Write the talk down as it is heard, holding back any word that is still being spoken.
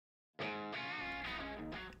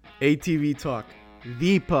ATV Talk,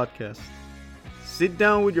 the podcast. Sit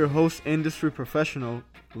down with your host, industry professional,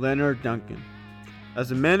 Leonard Duncan, as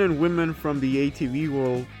the men and women from the ATV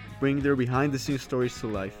world bring their behind-the-scenes stories to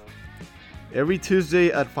life. Every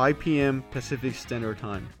Tuesday at 5 p.m. Pacific Standard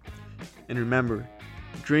Time. And remember,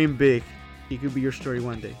 dream big. It could be your story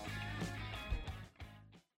one day.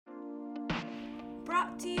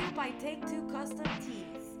 Brought to you by Take Two Custom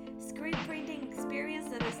Tees, screen printing experience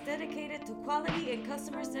that is dedicated to quality and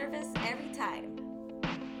customer service every time.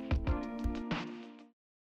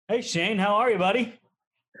 Hey Shane, how are you, buddy?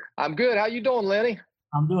 I'm good. How you doing, Lenny?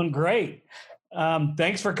 I'm doing great.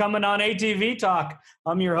 Thanks for coming on ATV Talk.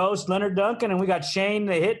 I'm your host, Leonard Duncan, and we got Shane,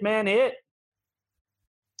 the Hitman Hit.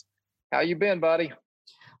 How you been, buddy?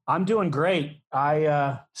 I'm doing great.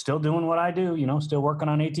 I still doing what I do, still working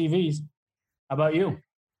on ATVs. How about you?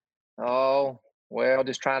 Oh, well,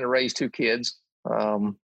 just trying to raise two kids. I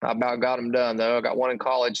about got them done, though. I got one in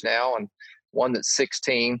college now and one that's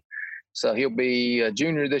 16. So he'll be a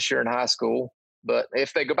junior this year in high school. But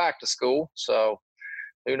if they go back to school, so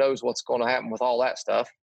who knows what's going to happen with all that stuff.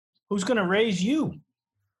 Who's going to raise you?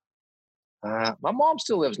 My mom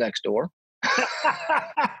still lives next door.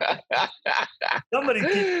 Somebody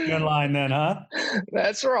keep you in line then, huh?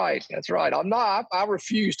 That's right. That's right. I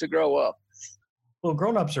refuse to grow up. Well,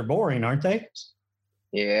 grown-ups are boring, aren't they?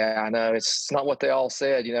 Yeah, I know. It's not what they all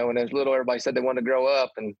said. When I was little, everybody said they wanted to grow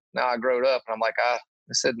up, and now I growed up, and I'm like, I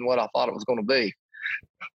said what I thought it was going to be.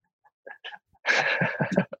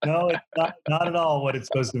 No, it's not at all what it's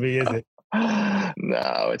supposed to be, is it?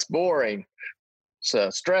 No, it's boring. So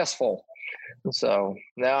stressful. So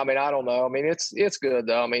no, I don't know. It's good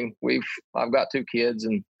though. I've got two kids,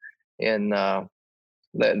 and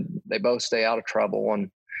they both stay out of trouble,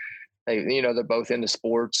 and they're both into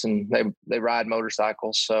sports, and they ride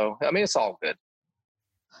motorcycles. So it's all good.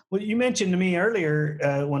 Well, you mentioned to me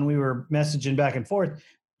earlier when we were messaging back and forth,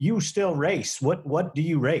 you still race. What do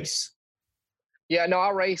you race? Yeah, no, I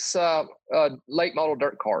race late model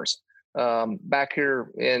dirt cars back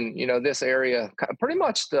here in this area. Pretty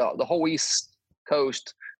much the whole East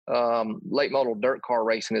Coast late model dirt car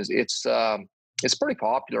racing it's pretty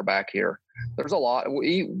popular back here. There's a lot.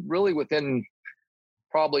 Really within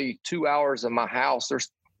probably 2 hours of my house, there's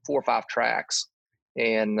 4 or 5 tracks,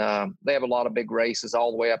 and they have a lot of big races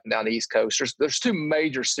all the way up and down the East Coast. There's 2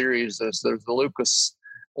 major series. There's the Lucas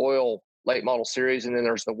Oil late model series, and then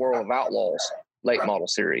there's the World of Outlaws late model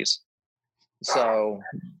series. So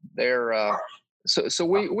they're so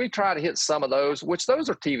we try to hit some of those, which those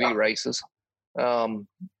are TV races.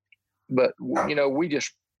 But we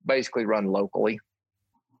just basically run locally.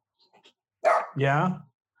 Yeah,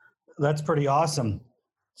 that's pretty awesome.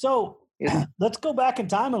 So let's go back in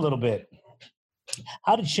time a little bit.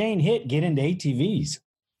 How did Shane Hit get into ATVs?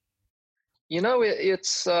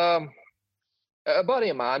 It's a buddy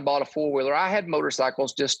of mine bought a 4-wheeler. I had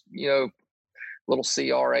motorcycles, just little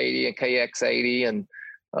CR80 and KX80,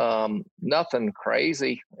 and nothing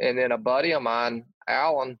crazy. And then a buddy of mine,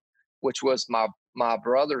 Alan, which was my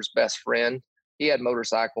brother's best friend, he had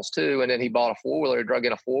motorcycles too. And then he bought a 4-wheeler, drug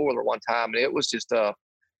in a 4-wheeler one time, and it was just a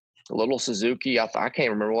little Suzuki. I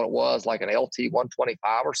can't remember what it was, like an LT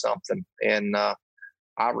 125 or something. And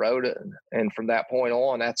I rode it, and from that point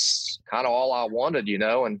on, that's kind of all I wanted,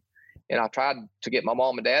 And I tried to get my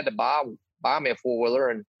mom and dad to buy me a 4-wheeler,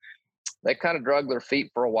 and they kind of drug their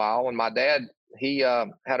feet for a while. And my dad, he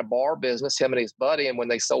had a bar business, him and his buddy. And when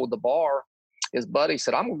they sold the bar, his buddy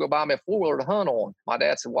said, I'm going to go buy me a 4-wheeler to hunt on. My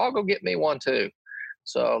dad said, well, I'll go get me one too.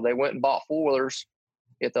 So they went and bought 4-wheelers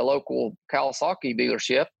at the local Kawasaki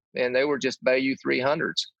dealership, and they were just Bayou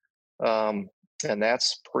 300s. And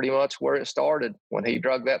that's pretty much where it started. When he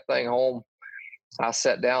drug that thing home, I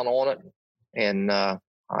sat down on it, and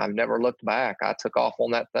I've never looked back. I took off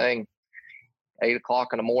on that thing 8 o'clock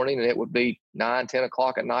in the morning, and it would be 9, 10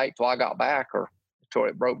 o'clock at night till I got back, or till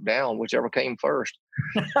it broke down, whichever came first.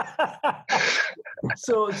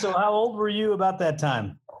 So how old were you about that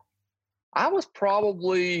time? I was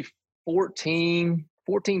probably 14,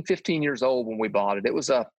 15 years old when we bought it.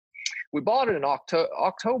 We bought it in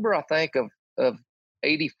October, I think, of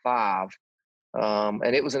 85.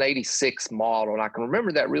 And it was an 86 model. And I can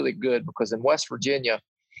remember that really good because in West Virginia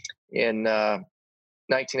in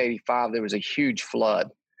 1985, there was a huge flood,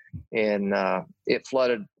 and it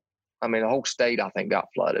flooded. The whole state, I think, got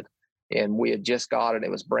flooded, and we had just got it.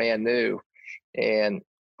 It was brand new, and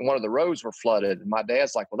one of the roads were flooded. And my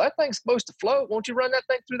dad's like, well, that thing's supposed to float. Won't you run that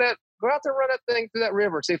thing through that? Go out there and run that thing through that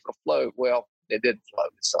river and see if it'll float. Well, it didn't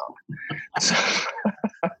float. It sunk. So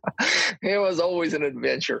it was always an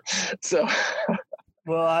adventure. So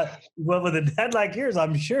Well, with a dad like yours,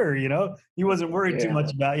 I'm sure, he wasn't worried too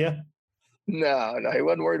much about you. No, he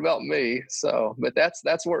wasn't worried about me. So, but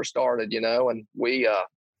that's where it started, and we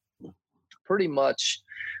pretty much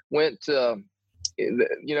went to,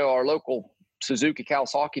 our local Suzuki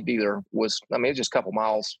Kawasaki dealer was, it's just a couple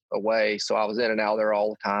miles away. So I was in and out there all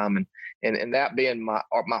the time. And that being my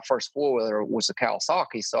first four-wheeler was a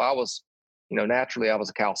Kawasaki. So I was, naturally I was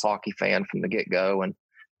a Kawasaki fan from the get-go. And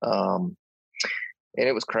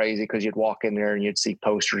it was crazy because you'd walk in there and you'd see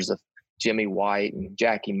posters of Jimmy White and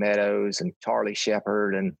Jackie Meadows and Charlie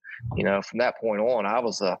Shepard. And, from that point on, I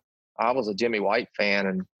was a Jimmy White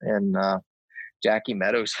fan and Jackie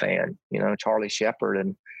Meadows fan, Charlie Shepard,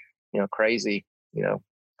 and, crazy, I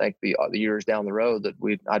think the years down the road that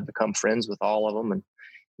I'd become friends with all of them and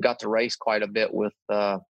got to race quite a bit with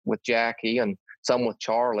Jackie and some with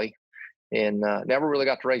Charlie, and never really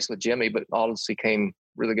got to race with Jimmy, but obviously became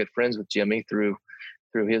really good friends with Jimmy through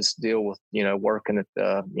his deal with, working at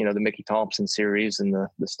the Mickey Thompson series and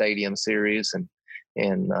the Stadium series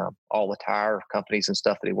and all the tire companies and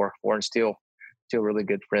stuff that he worked for, and still really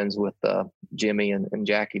good friends with Jimmy and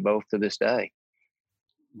Jackie both to this day.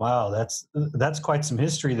 Wow, that's quite some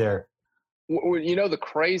history there. Well, the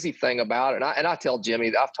crazy thing about it, and I tell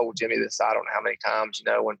Jimmy, I've told Jimmy this, I don't know how many times,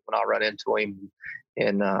 when I run into him,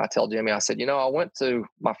 and I tell Jimmy, I said, I went to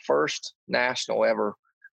my first national ever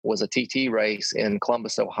was a TT race in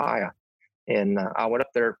Columbus, Ohio. And I went up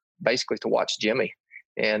there basically to watch Jimmy.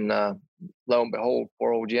 And lo and behold,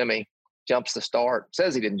 poor old Jimmy jumps the start.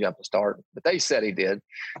 Says he didn't jump the start, but they said he did.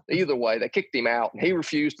 Either way, they kicked him out and he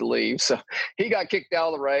refused to leave. So he got kicked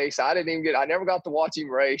out of the race. I never got to watch him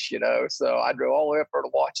race, so I drove all the way up there to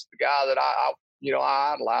watch the guy that I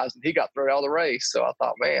idolized, and he got thrown out of the race. So I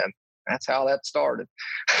thought, man, that's how that started.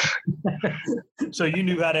 So you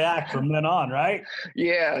knew how to act from then on, right?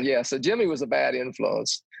 Yeah. So Jimmy was a bad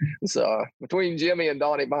influence. So between Jimmy and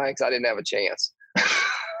Donnie Banks, I didn't have a chance.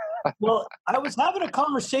 Well, I was having a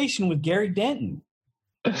conversation with Gary Denton.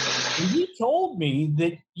 And he told me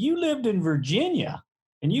that you lived in Virginia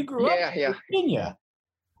and you grew up in Virginia.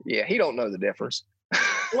 Yeah, he don't know the difference.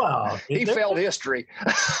 Wow. He failed history.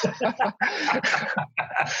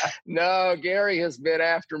 No, Gary has been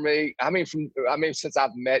after me. Since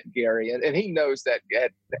I've met Gary, and he knows that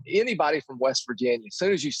anybody from West Virginia, as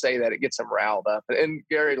soon as you say that, it gets him riled up. And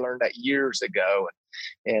Gary learned that years ago.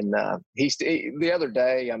 And the other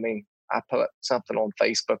day, I put something on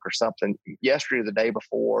Facebook or something yesterday or the day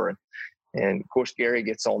before, and of course, Gary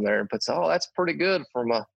gets on there and puts, "Oh, that's pretty good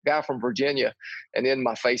from a guy from Virginia." And then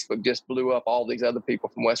my Facebook just blew up all these other people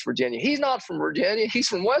from West Virginia. He's not from Virginia. He's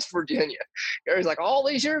from West Virginia. Gary's like, all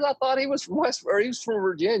these years I thought he was from he was from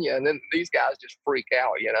Virginia. And then these guys just freak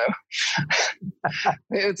out,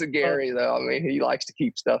 It's a Gary, though. He likes to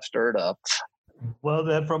keep stuff stirred up.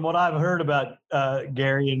 Well, from what I've heard about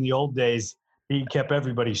Gary in the old days, he kept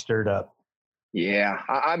everybody stirred up. Yeah,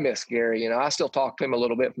 I miss Gary. I still talk to him a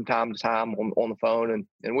little bit from time to time on the phone,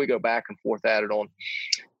 and we go back and forth at it on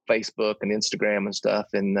Facebook and Instagram and stuff.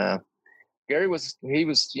 And Gary was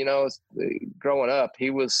growing up,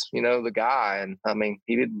 he was, the guy. And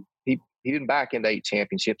he didn't back into 8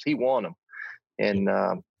 championships. He won them. And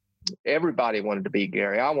everybody wanted to beat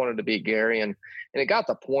Gary. I wanted to beat Gary. And it got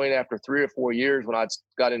to the point after 3 or 4 years when I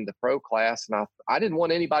got into the pro class, and I didn't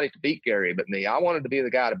want anybody to beat Gary but me. I wanted to be the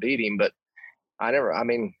guy to beat him, but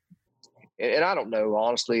and I don't know,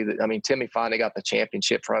 honestly, Timmy finally got the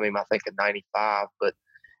championship from him, I think in 95, but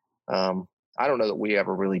I don't know that we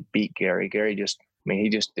ever really beat Gary. Gary just, he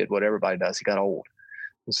just did what everybody does. He got old.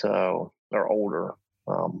 So, or older.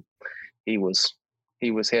 He was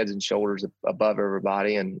heads and shoulders above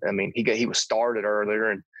everybody. And he was started earlier,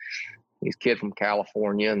 and he's a kid from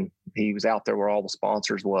California, and he was out there where all the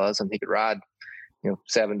sponsors was, and he could ride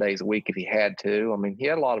 7 days a week if he had to. He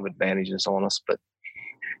had a lot of advantages on us, but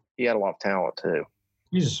he had a lot of talent too.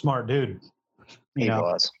 He's a smart dude. He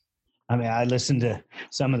was. I listened to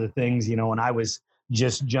some of the things, when I was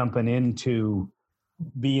just jumping into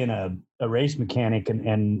being a race mechanic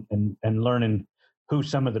and learning who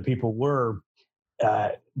some of the people were.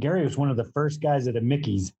 Gary was one of the first guys at a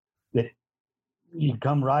Mickey's that he'd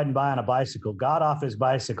come riding by on a bicycle, got off his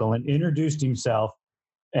bicycle and introduced himself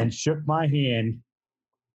and shook my hand,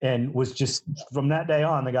 and was just, from that day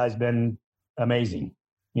on, the guy's been amazing.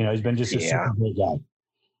 He's been just a super great guy.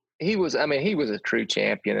 He was a true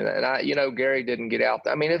champion. And Gary didn't get out.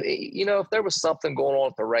 If there was something going on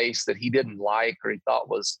at the race that he didn't like or he thought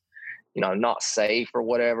was, not safe or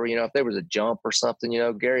whatever, if there was a jump or something,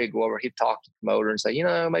 Gary would go over, he'd talk to the promoter and say,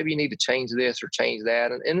 maybe you need to change this or change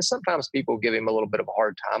that. And sometimes people give him a little bit of a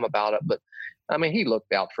hard time about it, but I mean, he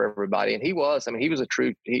looked out for everybody, and he was a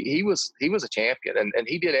true, he was a champion, and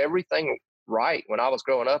he did everything right. When I was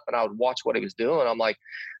growing up and I would watch what he was doing, I'm like,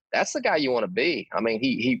 that's the guy you want to be. I mean,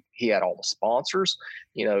 he had all the sponsors,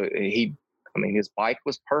 his bike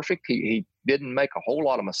was perfect. He didn't make a whole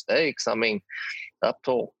lot of mistakes. I mean, up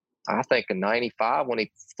till I think in 95 when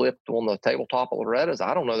he flipped on the tabletop of Loretta's,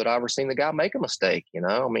 I don't know that I ever seen the guy make a mistake.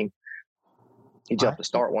 I mean, he jumped a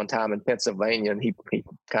start one time in Pennsylvania, and he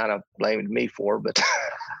kind of blamed me for it, but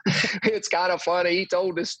it's kind of funny. He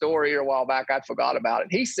told this story here a while back. I forgot about it.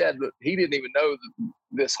 He said that he didn't even know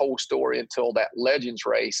this whole story until that Legends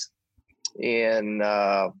race in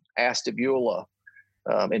Ashtabula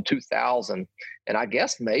in 2000. And I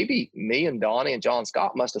guess maybe me and Donnie and John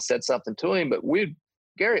Scott must have said something to him, but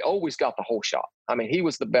Gary always got the whole shot. I mean, he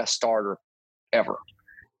was the best starter ever.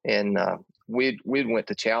 And we went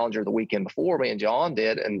to Challenger the weekend before, me and John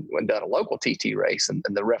did, and done a local TT race. And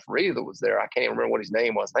the referee that was there, I can't even remember what his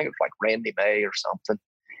name was. I think it was like Randy May or something.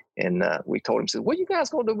 And we told him, said, what are you guys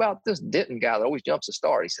going to do about this Denton guy that always jumps the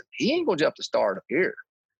start? He said, he ain't going to jump the start up here.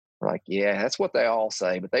 We're like, yeah, that's what they all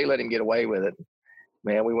say, but they let him get away with it.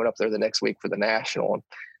 Man, we went up there the next week for the National, and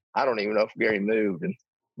I don't even know if Gary moved, and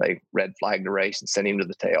they red flagged the race and sent him to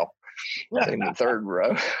the tail. Sent him in third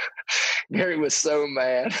row. Gary was so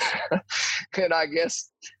mad. And I guess,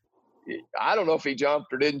 I don't know if he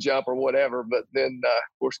jumped or didn't jump or whatever, but then,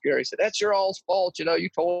 of course, Gary said, that's your all's fault. You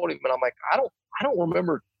told him. And I'm like, I don't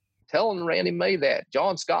remember telling Randy May that.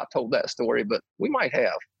 John Scott told that story, but we might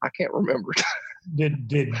have. I can't remember. Did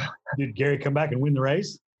Gary come back and win the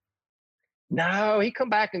race? No, he come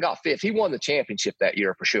back and got fifth. He won the championship that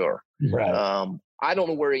year for sure. Right. I don't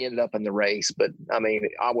know where he ended up in the race, but I mean,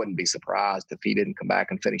 I wouldn't be surprised if he didn't come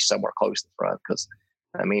back and finish somewhere close to the front. Because,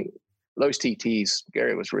 I mean, those TTs,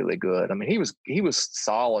 Gary was really good. I mean, he was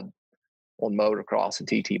solid on motocross and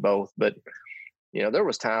TT both. But there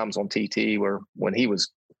was times on TT where when he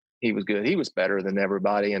was good, he was better than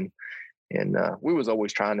everybody, and we was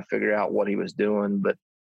always trying to figure out what he was doing. But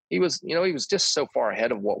he was just so far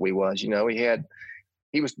ahead of what we was.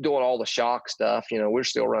 He was doing all the shock stuff. We're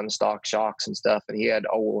still running stock shocks and stuff, and he had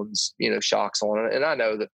Olin's, shocks on it. And I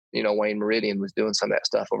know that, Wayne Meridian was doing some of that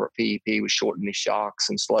stuff over at PEP. He was shortening his shocks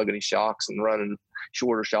and slugging his shocks and running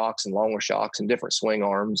shorter shocks and longer shocks and different swing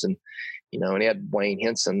arms. And, and he had Wayne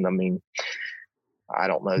Henson. I mean, I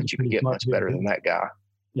don't know that you could get much better than that guy.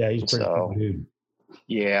 Yeah, he's pretty good dude.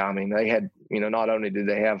 Yeah, I mean, they had, not only did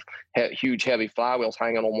they have huge, heavy flywheels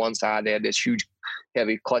hanging on one side, they had this huge,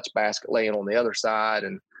 heavy clutch basket laying on the other side,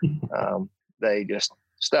 and they just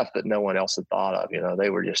stuff that no one else had thought of. They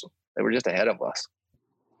were just ahead of us.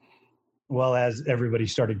 Well, as everybody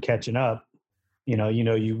started catching up,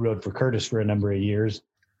 you rode for Curtis for a number of years,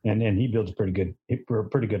 and he builds a pretty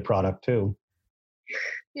good product too.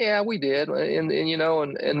 Yeah, we did,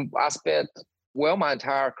 and I spent my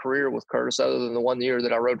entire career with Curtis, other than the 1 year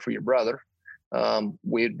that I rode for your brother. I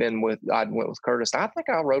went with Curtis. I think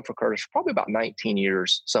I rode for Curtis for probably about 19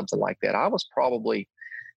 years, something like that. I was probably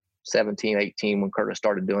 17, 18 when Curtis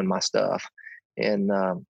started doing my stuff. And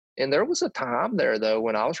there was a time there, though,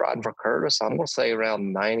 when I was riding for Curtis, I'm going to say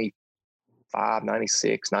around 95,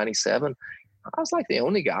 96, 97, I was like the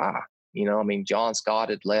only guy. I mean, John Scott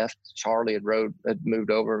had left. Charlie had moved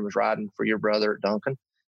over and was riding for your brother at Duncan.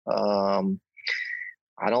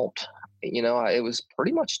 It was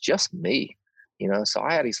pretty much just me, so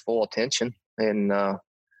I had his full attention, and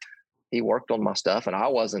he worked on my stuff, and I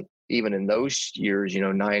wasn't even in those years,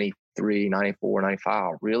 93, 94,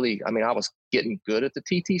 95, really. I mean, I was getting good at the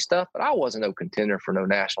TT stuff, but I wasn't no contender for no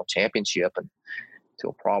national championship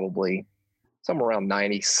until probably somewhere around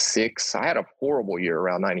 96. I had a horrible year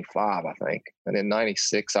around 95, I think. And in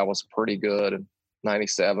 96, I was pretty good. And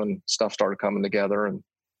 97, stuff started coming together, and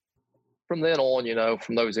from then on,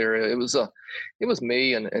 from those areas, it was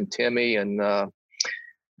me and Timmy and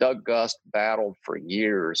Doug Gust battled for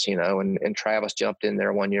years, and Travis jumped in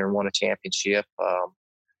there one year and won a championship.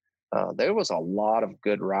 There was a lot of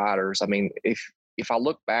good riders. I mean, if I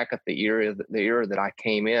look back at the era that I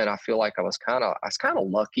came in, I feel like I was kind of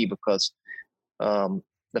lucky because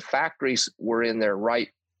the factories were in there right.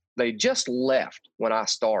 They just left when I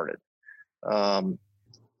started.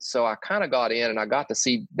 So I kind of got in, and I got to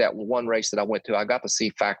see that one race that I went to. I got to see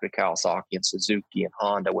factory Kawasaki and Suzuki and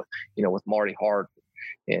Honda with Marty Hart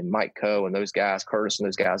and Mike Coe and those guys, Curtis and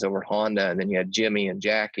those guys over at Honda. And then you had Jimmy and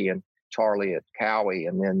Jackie and Charlie at Cowie,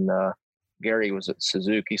 and then Gary was at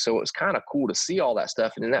Suzuki. So it was kind of cool to see all that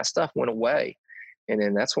stuff. And then that stuff went away. And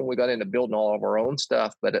then that's when we got into building all of our own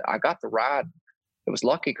stuff. But I got the ride. It was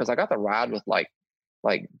lucky because I got the ride with like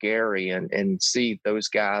Gary and see those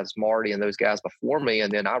guys, Marty and those guys before me.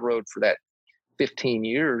 And then I rode for that 15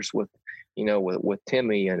 years with, with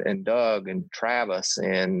Timmy and Doug and Travis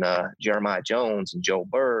and Jeremiah Jones and Joe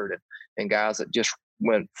Bird and guys that just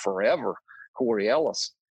went forever, Corey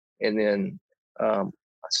Ellis. And then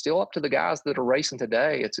still up to the guys that are racing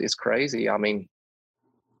today. It's crazy. I mean,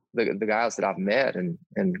 the guys that I've met and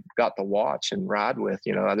got to watch and ride with,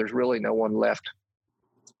 there's really no one left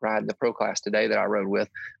riding the pro class today that I rode with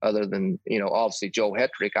other than, obviously Joe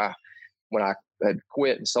Hetrick. When I had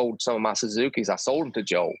quit and sold some of my Suzukis, I sold them to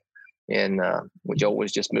Joe. And when Joe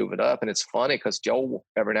was just moving up, and it's funny because Joe,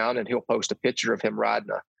 every now and then he'll post a picture of him riding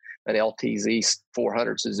an LTZ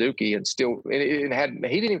 400 Suzuki, and still he didn't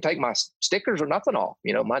even take my stickers or nothing off.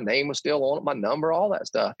 My name was still on it, my number, all that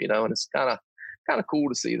stuff. And it's kind of cool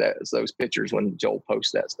to see those pictures when Joel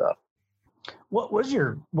posts that stuff. What was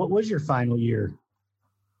your final year?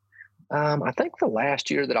 I think the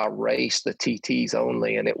last year that I raced the TTs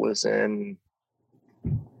only, and it was in,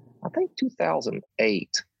 I think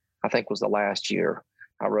 2008. I think was the last year.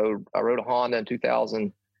 I rode a Honda in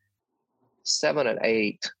 2007 and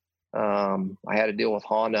 8. I had a deal with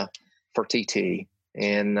Honda for TT.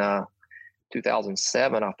 In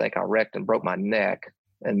 2007, I think I wrecked and broke my neck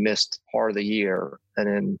and missed part of the year. And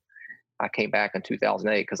then I came back in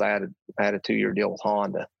 2008 because I had a 2-year deal with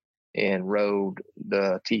Honda and rode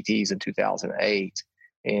the TTs in 2008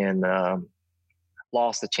 and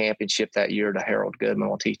lost the championship that year to Harold Goodman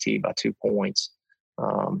on TT by 2 points.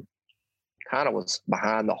 Kind of was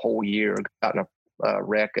behind the whole year, got in a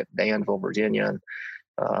wreck at Danville, Virginia, and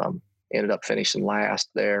ended up finishing last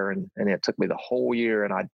there. And it took me the whole year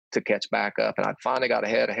to catch back up. And I finally got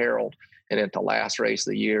ahead of Harold. And then the last race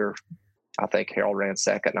of the year, I think Harold ran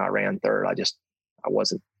second and I ran third. I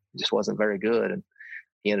wasn't very good. And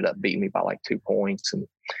he ended up beating me by like 2 points. And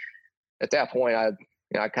at that point, I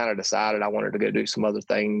kind of decided I wanted to go do some other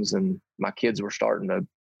things. And my kids were starting to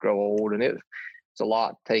grow old. And it's a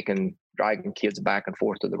lot driving kids back and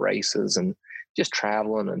forth to the races and just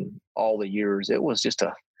traveling and all the years. It was just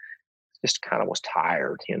kind of was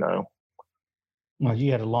tired, Well,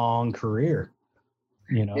 you had a long career,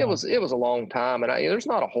 It was a long time. And there's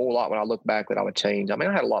not a whole lot when I look back that I would change. I mean,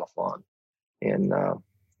 I had a lot of fun and I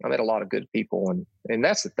met a lot of good people. And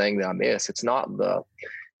that's the thing that I miss. It's not the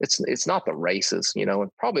races,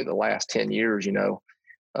 and probably the last 10 years,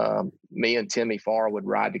 me and Timmy Farr would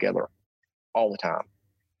ride together all the time.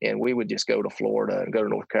 And we would just go to Florida and go to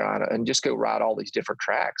North Carolina and just go ride all these different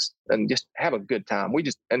tracks and just have a good time.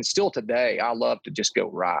 And still today, I love to just go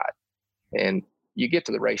ride. And you get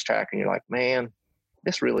to the racetrack and you're like, man,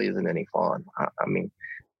 this really isn't any fun. I mean,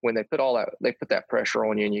 when they put that pressure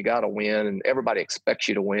on you and you got to win and everybody expects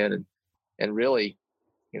you to win. And really,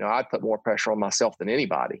 I'd put more pressure on myself than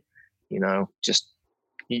anybody, just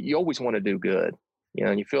you always want to do good,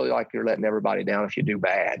 and you feel like you're letting everybody down if you do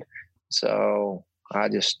bad. So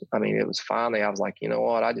it was finally, I was like, you know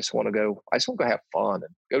what? I just want to go have fun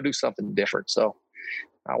and go do something different. So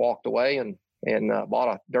I walked away and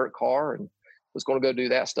bought a dirt car and was going to go do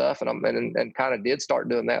that stuff. And kind of did start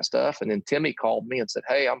doing that stuff. And then Timmy called me and said,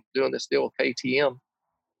 hey, I'm doing this deal with KTM.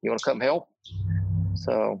 You want to come help?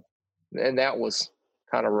 So, and that was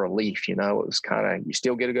kind of relief, it was kind of, you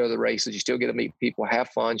still get to go to the races. You still get to meet people, have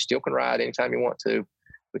fun. You still can ride anytime you want to,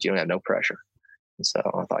 but you don't have no pressure. And so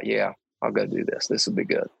I thought, yeah, I'll go do this. This will be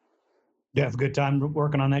good. You have a good time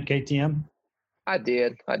working on that KTM? I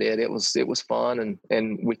did. It was fun.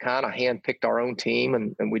 And we kind of handpicked our own team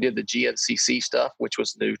and we did the GNCC stuff, which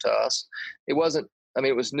was new to us. It was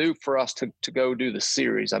new for us to go do the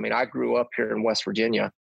series. I mean, I grew up here in West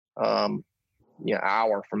Virginia,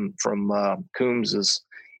 hour from Coombs's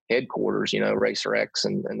headquarters, Racer X. I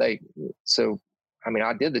did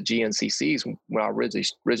the GNCCs when I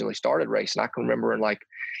originally started racing. I can remember in like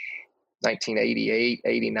 1988,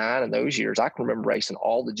 89, and those years, I can remember racing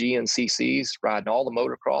all the GNCCs, riding all the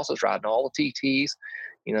motocrosses, riding all the TTs.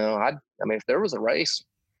 If there was a race,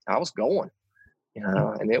 I was going,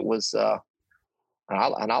 and it was, and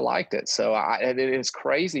I liked it. So and it is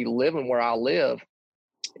crazy living where I live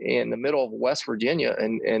in the middle of West Virginia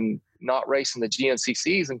and not racing the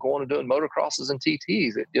GNCCs and going and doing motocrosses and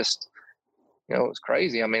TTs. It just, it was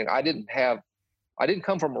crazy. I mean, I didn't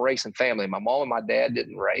come from a racing family. My mom and my dad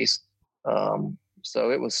didn't race.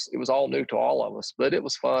 So it was all new to all of us, but it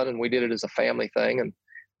was fun and we did it as a family thing and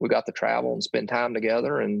we got to travel and spend time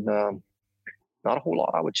together and, not a whole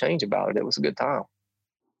lot I would change about it. It was a good time.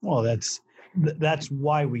 Well, that's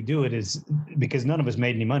why we do it, is because none of us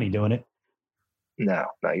made any money doing it. No,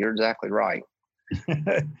 you're exactly right.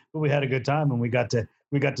 But we had a good time, and we got to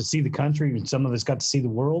see the country, and some of us got to see the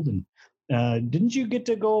world. And didn't you get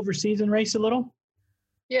to go overseas and race a little?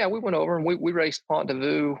 Yeah, we went over and we raced Pont de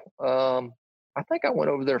Vue. I think I went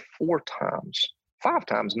over there 5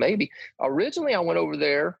 times maybe. Originally, I went over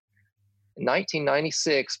there in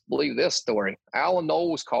 1996. Believe this story. Alan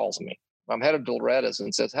Knowles calls me. I'm head of Loretta's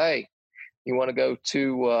and says, "Hey, you want to go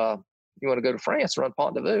to France to run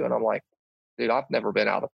Pont de Vue?" And I'm like, "Dude, I've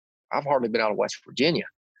hardly been out of West Virginia.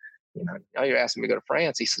 You know, now you're asking me to go to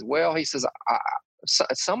France." He says, "Well," he says,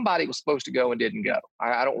 somebody was supposed to go and didn't go.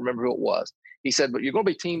 I don't remember who it was. He said, "But you're going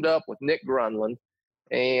to be teamed up with Nick Grunland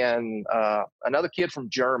and another kid from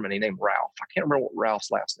Germany named Ralph." I can't remember what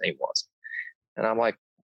Ralph's last name was. And I'm like,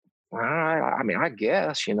 "All right, I mean, I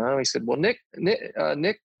guess, you know." He said, "Well, Nick,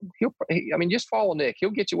 just follow Nick.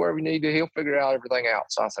 He'll get you wherever you need to. He'll figure out everything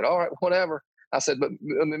out." So I said, "All right, whatever." I said, "But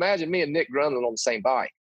imagine me and Nick Grunland on the same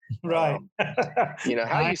bike." Right. You know,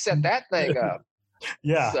 how you set that thing up.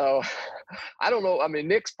 Yeah. So I don't know. I mean,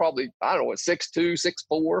 Nick's probably, I don't know, what, 6'2",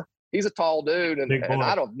 6'4". He's a tall dude. And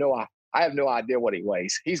I don't know. I have no idea what he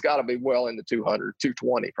weighs. He's got to be well in the 200,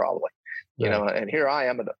 220 probably. You know, and here I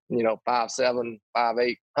am at, 5'7", 5'8",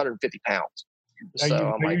 150 pounds.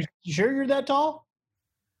 So are you sure you're that tall?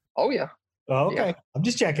 Oh, yeah. Oh, okay. Yeah. I'm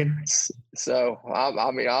just checking. So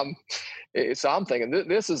I'm thinking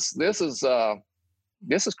this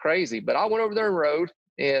is crazy. But I went over there and rode,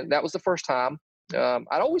 and that was the first time. I'd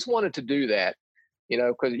always wanted to do that,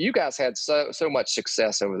 because you guys had so much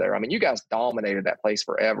success over there. I mean, you guys dominated that place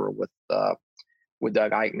forever with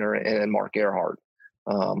Doug Eichner and Mark Earhart.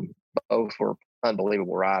 Both were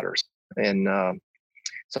unbelievable riders, and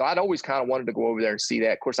so I'd always kind of wanted to go over there and see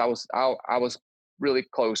that. Of course, I was really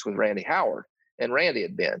close with Randy Howard, and Randy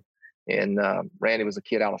had been, and Randy was a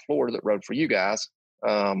kid out of Florida that rode for you guys.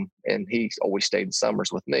 And he always stayed in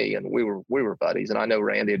summers with me, and we were buddies. And I know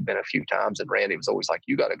Randy had been a few times, and Randy was always like,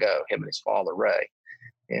 "You got to go," him and his father, Ray.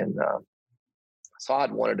 And so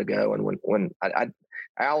I'd wanted to go. And when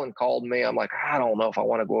Alan called me, I'm like, I don't know if I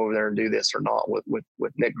want to go over there and do this or not with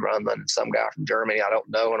Nick Grunland and some guy from Germany. I don't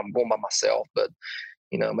know. And I'm going by myself, but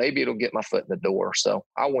maybe it'll get my foot in the door. So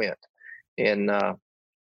I went, and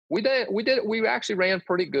we did it. We actually ran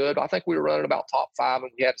pretty good. I think we were running about top 5,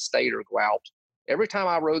 and we had a stater go out. Every time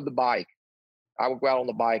I rode the bike, I would go out on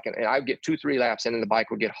the bike, and I would get 2-3 laps in, and the bike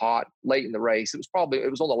would get hot late in the race. It was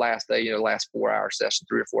on the last day, last 4-hour session,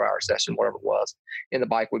 3 or 4 hour session, whatever it was. And the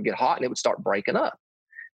bike would get hot, and it would start breaking up.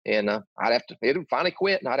 And it would finally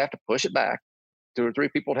quit, and I'd have to push it back. 2 or 3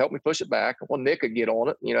 people would help me push it back. Well, Nick would get on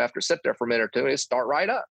it, after sit there for a minute or two, and it'd start right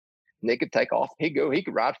up. Nick could take off. He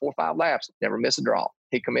could ride 4 or 5 laps, never miss a drop.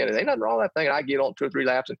 He'd come in, and ain't nothing wrong with that thing. And I'd get on 2 or 3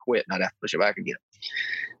 laps and quit, and I'd have to push it back again.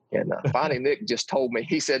 And finally, Nick just told me,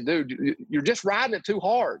 he said, "Dude, you're just riding it too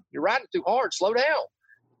hard. You're riding it too hard. Slow down."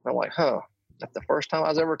 I'm like, that's the first time I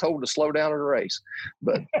was ever told to slow down in a race.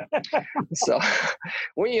 But so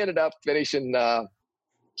we ended up finishing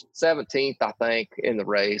 17th, I think, in the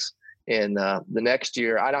race. And the next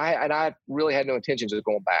year, and I really had no intentions of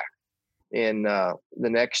going back. And the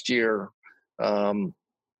next year,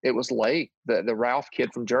 it was late. The Ralph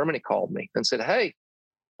kid from Germany called me and said, "Hey,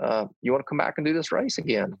 you want to come back and do this race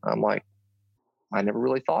again?" I'm like, I never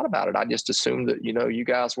really thought about it. I just assumed that, you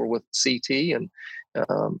guys were with CT and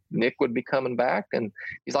Nick would be coming back. And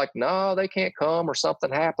he's like, "No, they can't come," or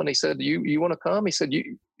something happened. He said, you want to come? He said,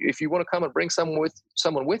 if you want to come and bring someone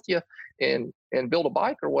with you and build a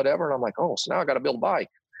bike or whatever. And I'm like, oh, so now I got to build a bike.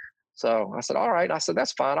 So I said, all right. I said,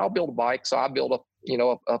 that's fine. I'll build a bike. So I built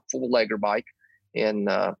a full legger bike, and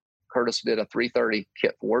Curtis did a 330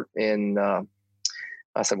 kit for it. And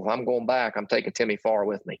I said, well, I'm going back. I'm taking Timmy Farr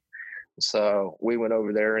with me. So we went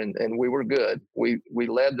over there, and we were good. We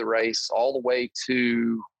led the race all the way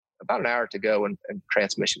to about an hour to go, and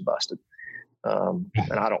transmission busted. And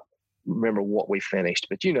I don't remember what we finished,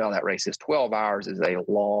 but how that race is. 12 hours is a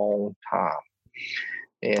long time.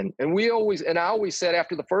 And I always said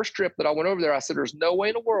after the first trip that I went over there, I said, there's no way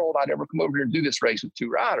in the world I'd ever come over here and do this race with 2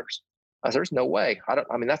 riders. I said, there's no way.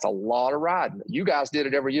 That's a lot of riding. You guys did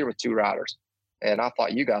it every year with 2 riders. And I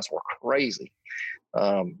thought you guys were crazy.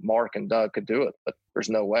 Mark and Doug could do it, but there's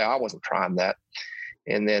no way. I wasn't trying that.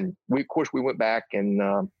 And then we went back, and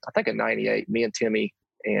I think in 98, me and Timmy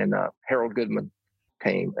and Harold Goodman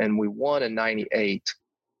came, and we won in 98.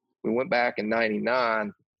 We went back in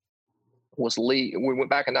 99. We went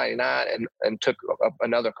back in 99 and took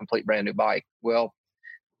another complete brand new bike. Well,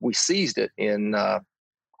 we seized it in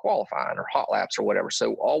qualifying or hot laps or whatever.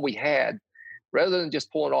 So all we had, rather than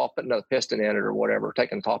just pulling off, putting another piston in it or whatever,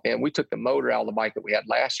 taking the top end, we took the motor out of the bike that we had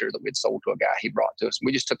last year that we'd sold to a guy he brought to us.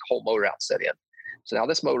 We just took the whole motor out and set in. So now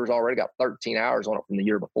this motor's already got 13 hours on it from the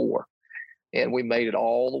year before. And we made it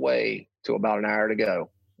all the way to about an hour to go,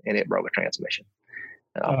 and it broke a transmission.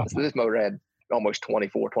 This motor had almost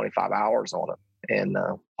 24, 25 hours on it. And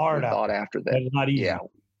hard we thought after that, That's not easy.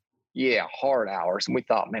 yeah, hard hours. And we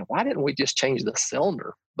thought, man, why didn't we just change the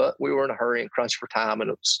cylinder? But we were in a hurry and crunched for time, and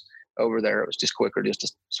it was over there. It was just quicker just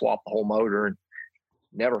to swap the whole motor, and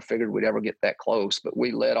never figured we'd ever get that close. But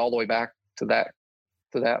we led all the way back to that.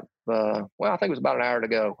 Well, I think it was about an hour to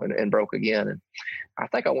go, and broke again. And I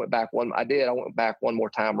think I went back one more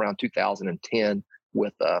time around 2010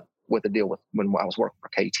 with a deal with when I was working for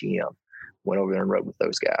KTM. Went over there and rode with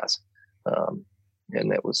those guys. And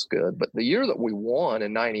that was good. But the year that we won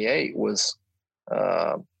in 98 was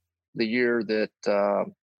the year that I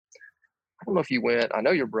don't know if you went. I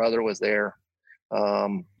know your brother was there.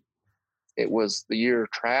 It was the year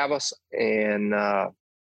Travis and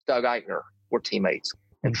Doug Eichner were teammates,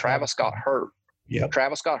 and Travis got hurt. Yeah,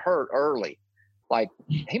 Travis got hurt early. Like,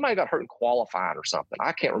 he might have got hurt in qualifying or something.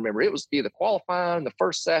 I can't remember. It was either qualifying, the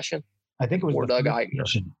first session. I think it was Doug Eichner.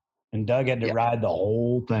 Session. And Doug had to ride the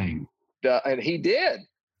whole thing. And he did.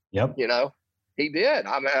 Yep. He did.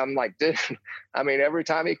 I'm like, dude, every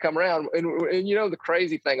time he come around, and the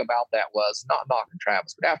crazy thing about that was, not knocking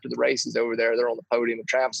Travis, but after the races over there, they're on the podium, and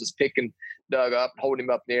Travis is picking Doug up, holding him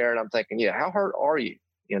up in the air, and I'm thinking, yeah, how hurt are you?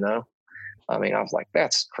 I was like,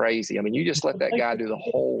 that's crazy. You just let that guy do the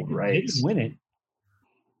whole race. Didn't win it.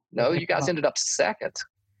 No, you guys ended up second.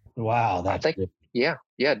 Wow, that's good. Yeah,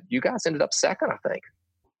 you guys ended up second, I think.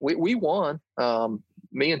 We won.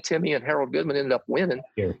 Me and Timmy and Harold Goodman ended up winning.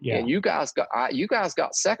 Yeah. And you guys got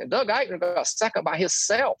second. Doug Eichner got second by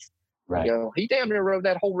himself. Right. He damn near rode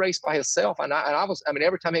that whole race by himself. And I was,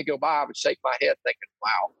 every time he'd go by, I would shake my head thinking,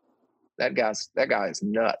 wow, that guy is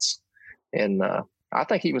nuts. And I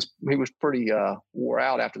think he was pretty wore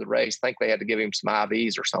out after the race. I think they had to give him some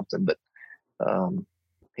IVs or something, but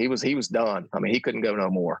he was done. He couldn't go no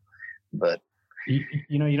more. But you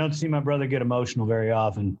don't see my brother get emotional very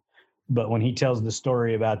often, but when he tells the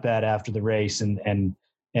story about that after the race and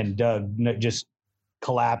Doug just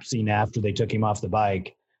collapsing after they took him off the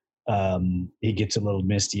bike, he gets a little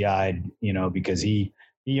misty eyed, because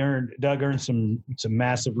Doug earned some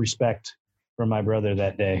massive respect from my brother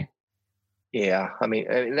that day. Yeah.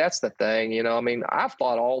 That's the thing, I've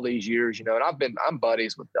thought all these years, and I'm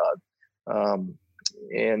buddies with Doug.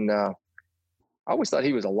 And I always thought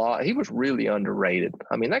he was really underrated.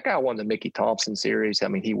 That guy won the Mickey Thompson series.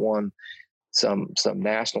 He won some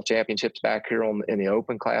national championships back here in the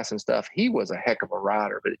open class and stuff. He was a heck of a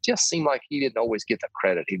rider, but it just seemed like he didn't always get the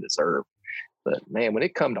credit he deserved. But man, when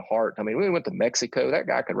it come to heart, when we went to Mexico, that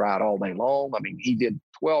guy could ride all day long. He did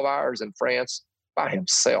 12 hours in France by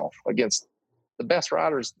himself against the best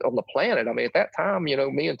riders on the planet. At that time, me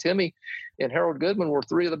and Timmy and Harold Goodman were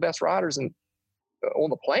three of the best riders on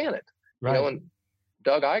the planet. Right. And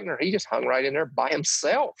Doug Eichner, he just hung right in there by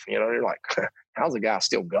himself. You're like, how's the guy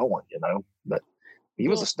still going? But he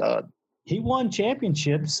was a stud. He won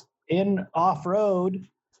championships in off-road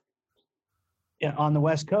on the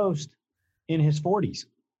West Coast in his 40s.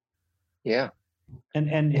 Yeah.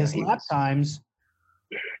 And his lap times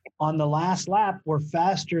on the last lap were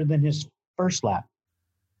faster than his first lap.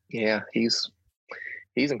 Yeah, he's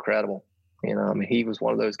incredible. He was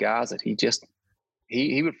one of those guys that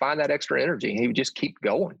he would find that extra energy, and he would just keep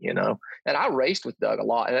going, And I raced with Doug a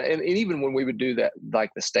lot. And even when we would do that,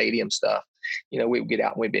 like the stadium stuff, we would get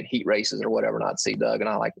out and we'd been heat races or whatever, and I'd see Doug, and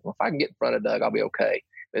I'm like, well, if I can get in front of Doug, I'll be okay.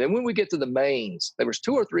 And then when we get to the mains, there was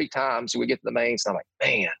 2 or 3 times we get to the mains, and I'm like,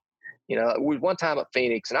 man, it was one time at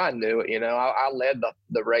Phoenix, and I knew it, I led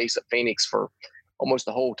the race at Phoenix for almost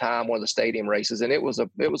the whole time, one of the stadium races. And it was a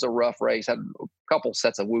rough race, had a couple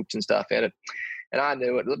sets of whoops and stuff in it. And I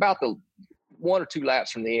knew it. About the 1 or 2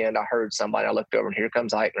 laps from the end, I heard somebody. I looked over, and here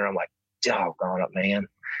comes Eichner. I'm like, doggone it, man.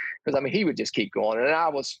 Because, he would just keep going. And I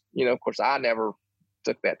was, of course, I never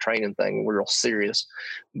took that training thing real serious.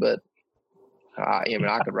 But, I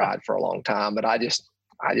could ride for a long time. But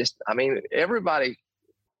everybody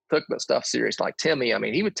took that stuff serious. Like Timmy,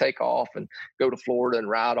 he would take off and go to Florida and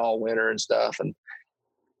ride all winter and stuff. And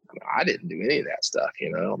I didn't do any of that stuff,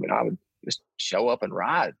 I would just show up and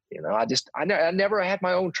ride, I never had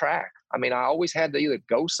my own track. I always had to either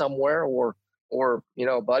go somewhere or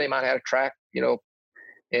a buddy of mine had a track, and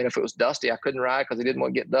if it was dusty, I couldn't ride because he didn't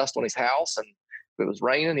want to get dust on his house. And if it was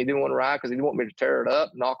raining, he didn't want to ride because he didn't want me to tear it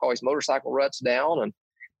up, knock all his motorcycle ruts down. And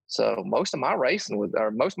so most of my riding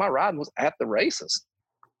was at the races.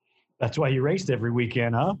 That's why you raced every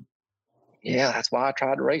weekend, huh? Yeah, that's why I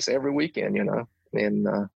tried to race every weekend, and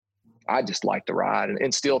I just like to ride.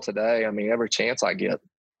 And still today, every chance I get,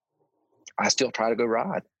 I still try to go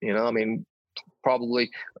ride. I mean, probably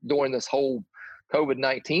during this whole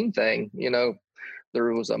COVID-19 thing,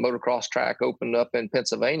 there was a motocross track opened up in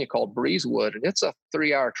Pennsylvania called Breezewood, and it's a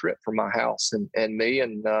 3-hour trip from my house. And me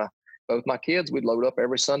and both my kids, we'd load up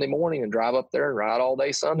every Sunday morning and drive up there and ride all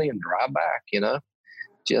day Sunday and drive back. I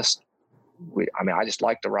just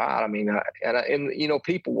like to ride. I mean,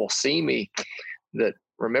 people will see me that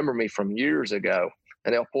remember me from years ago,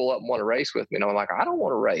 and they'll pull up and want to race with me. And I'm like, I don't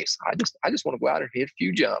want to race. I just want to go out and hit a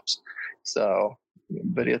few jumps. So,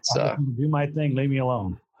 but it's do my thing. Leave me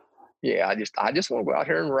alone. Yeah, I just want to go out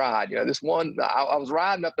here and ride. This one, I was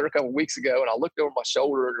riding up there a couple of weeks ago, and I looked over my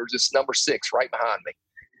shoulder, and there was this number 6 right behind me.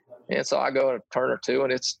 And so I go a turn or two,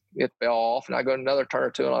 and it fell off, and I go another turn or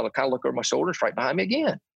two, and I kind of look over my shoulder, it's right behind me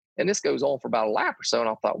again. And this goes on for about a lap or so, and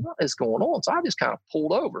I thought, what is going on? So I just kind of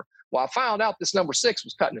pulled over. Well, I found out this number 6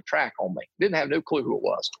 was cutting the track on me. Didn't have no clue who it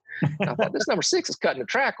was. And I thought, this number 6 is cutting the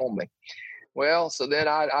track on me. Well, so then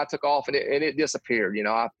I took off, and it disappeared.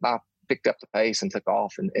 I picked up the pace and took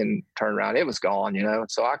off and turned around. It was gone,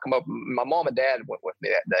 So I come up, my mom and dad went with me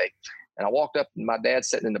that day. And I walked up, and my dad's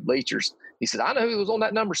sitting in the bleachers. He said, I know who was on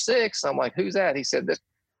that number 6. I'm like, who's that? He said,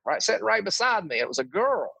 sitting right beside me. It was a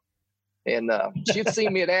girl. And she'd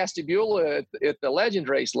seen me at Ashtabula at the Legends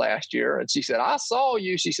race last year. And she said, I saw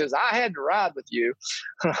you. She says, I had to ride with you.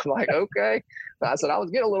 I'm like, okay. I said, I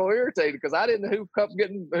was getting a little irritated because I didn't know who kept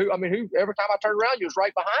getting who. I mean, who every time I turned around, you was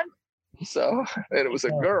right behind me. So, and it was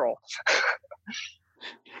a girl.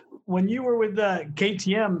 When you were with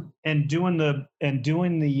KTM and doing the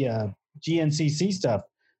GNCC stuff,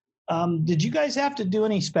 did you guys have to do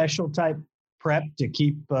any special type prep to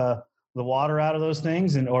keep the water out of those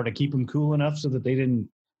things or to keep them cool enough so that they didn't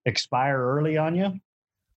expire early on you?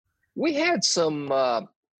 We had some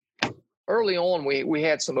early on. We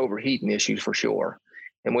had some overheating issues for sure,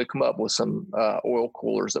 and we come up with some oil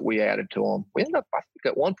coolers that we added to them. We ended up, I think,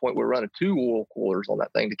 at one point we were running 2 oil coolers on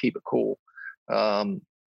that thing to keep it cool.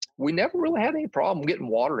 We never really had any problem getting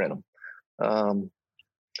water in them.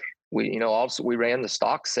 Also we ran the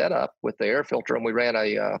stock setup with the air filter, and we ran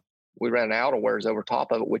outerwears over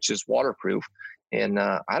top of it, which is waterproof. And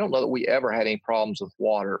I don't know that we ever had any problems with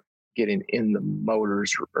water getting in the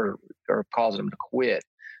motors or causing them to quit.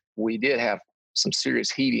 We did have some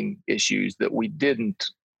serious heating issues that we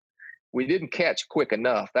didn't catch quick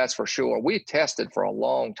enough. That's for sure. We tested for a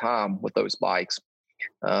long time with those bikes.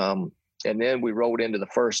 And then we rolled into the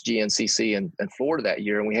first GNCC in Florida that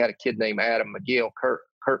year, and we had a kid named Adam McGill, Kurt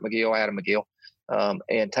McGill, Adam McGill,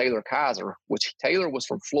 and Taylor Kaiser, which Taylor was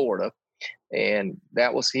from Florida, and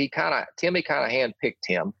Timmy kind of handpicked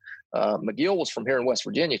him. McGill was from here in West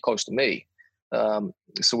Virginia, close to me.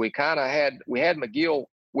 So we had McGill,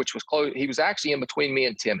 which was close. He was actually in between me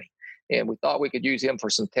and Timmy. And we thought we could use him for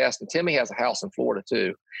some tests. And Timmy has a house in Florida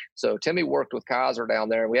too. So Timmy worked with Kaiser down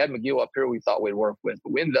there. And we had McGill up here we thought we'd work with.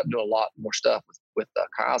 But we ended up doing a lot more stuff with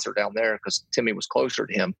Kaiser down there because Timmy was closer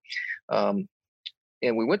to him. And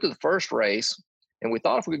we went to the first race. And we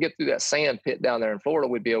thought if we could get through that sand pit down there in Florida,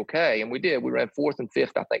 we'd be okay. And we did. We ran 4th and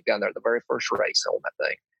 5th, I think, down there at the very first race on that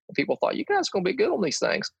thing. And people thought, you guys are going to be good on these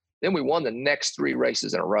things. Then we won the next 3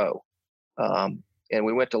 races in a row. And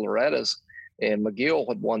we went to Loretta's. And McGill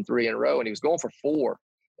had won 3 in a row, and he was going for 4.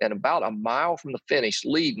 And about a mile from the finish,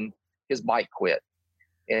 leading, his bike quit.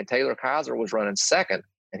 And Taylor Kaiser was running second,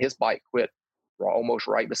 and his bike quit almost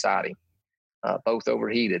right beside him. Both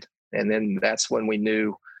overheated. And then that's when we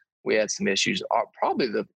knew we had some issues.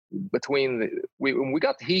 We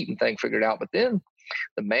got the heating thing figured out, but then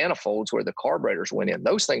the manifolds where the carburetors went in,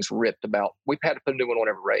 those things ripped we've had to put a new one on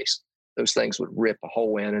every race. Those things would rip a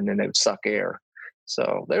hole in, and then they would suck air.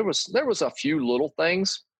 So there was a few little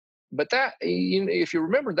things, but that, if you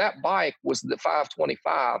remember, that bike was the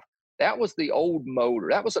 525. That was the old motor.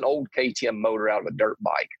 That was an old KTM motor out of a dirt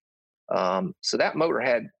bike. So that motor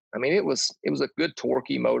had, it was a good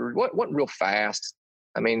torquey motor. It wasn't real fast.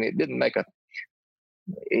 It didn't make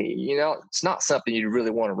it's not something you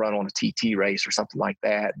really want to run on a TT race or something like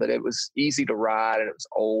that, but it was easy to ride, and it was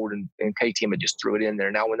old, and KTM had just threw it in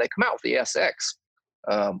there. Now, when they come out with the SX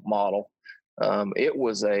model, it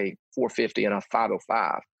was a 450 and a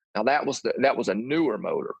 505. Now that was a newer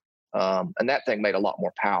motor, and that thing made a lot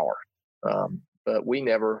more power. But we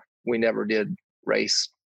never did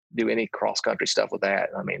do any cross country stuff with that.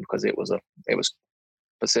 Because it was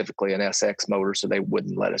specifically an SX motor, so they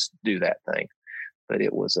wouldn't let us do that thing. But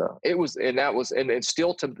and it's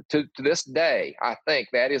still to this day, I think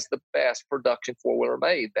that is the best production 4-wheeler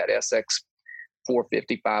made. That SX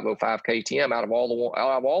 450 505 KTM out of all the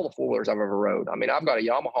 4-wheelers I've ever rode. I've got a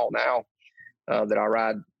Yamaha now that I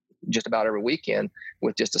ride just about every weekend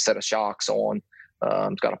with just a set of shocks on.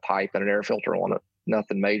 It's got a pipe and an air filter on it.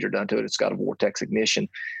 Nothing major done to it. It's got a Vortex ignition.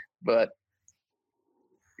 But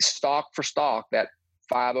stock for stock, that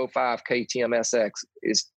 505 KTM SX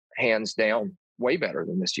is hands down way better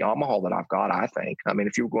than this Yamaha that I've got, I think. I mean,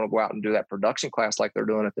 if you were going to go out and do that production class like they're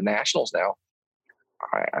doing at the Nationals now,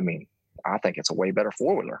 I think it's a way better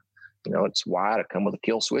four-wheeler. You know, it's wide. It come with a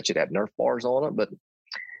kill switch. It had Nerf bars on it, but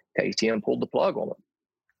KTM pulled the plug on it.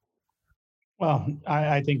 Well,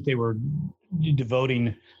 I think they were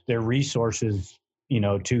devoting their resources, you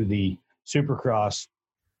know, to the Supercross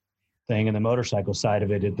thing and the motorcycle side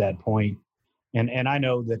of it at that point. And I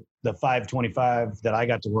know that the 525 that I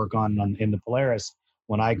got to work on in the Polaris,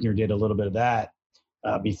 when Eichner did a little bit of that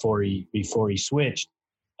before he switched.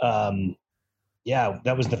 Yeah,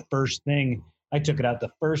 that was the first thing. I took it out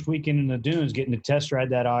the first weekend in the dunes, getting to test ride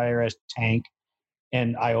that IRS tank,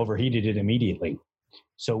 and I overheated it immediately.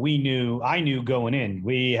 So I knew going in,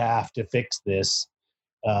 we have to fix this.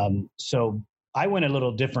 So I went a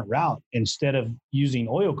little different route. Instead of using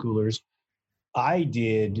oil coolers, I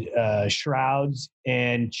did shrouds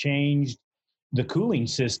and changed the cooling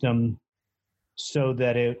system so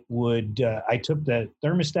that it would, I took the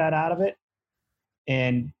thermostat out of it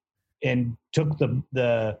and took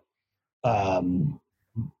the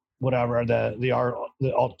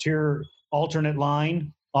alternate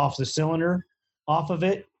line off the cylinder off of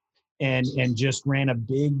it and just ran a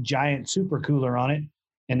big giant super cooler on it.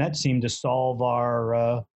 And that seemed to solve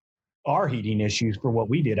our heating issues for what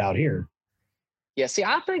we did out here. Yeah, see,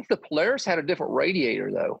 I think the Polaris had a different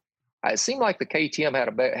radiator, though. It seemed like the KTM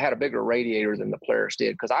had a bigger radiator than the Polaris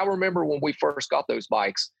did, because I remember when we first got those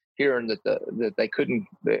bikes, hearing that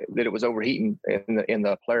it was overheating in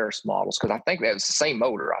the Polaris models, because I think that was the same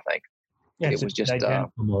motor. I think it was just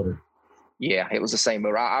identical motor. Yeah, it was the same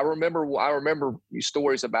motor. I remember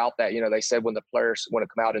stories about that. You know, they said when it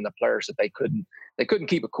came out in the Polaris that they couldn't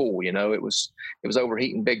keep it cool. You know, it was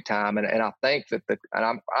overheating big time. And I think that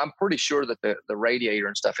I'm pretty sure that the radiator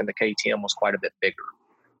and stuff in the KTM was quite a bit bigger.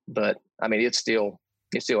 But I mean, it still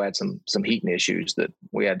had some heating issues that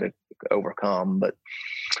we had to overcome. But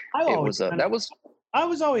I was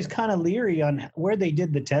always kind of leery on where they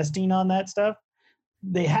did the testing on that stuff.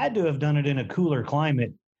 They had to have done it in a cooler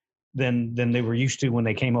climate than they were used to when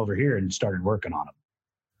they came over here and started working on them.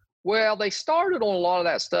 Well, they started on a lot of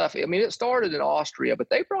that stuff. I mean, it started in Austria, but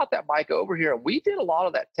they brought that bike over here, and we did a lot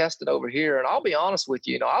of that testing over here. And I'll be honest with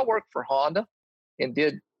you, I worked for Honda and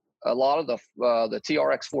did a lot of the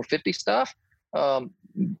TRX 450 stuff.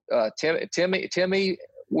 Timmy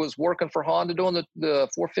was working for Honda doing the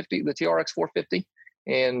 450, the TRX 450,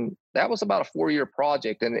 and that was about a 4-year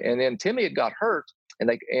project. And then Timmy had got hurt,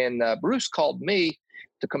 and Bruce called me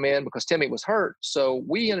to come in because Timmy was hurt. So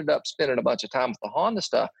we ended up spending a bunch of time with the Honda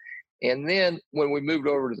stuff. And then when we moved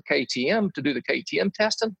over to the KTM to do the KTM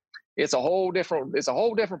testing, it's a whole different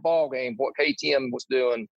ball game what KTM was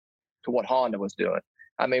doing to what Honda was doing.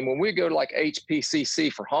 I mean, when we go to like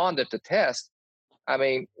HPCC for Honda to test, I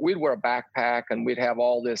mean, we'd wear a backpack and we'd have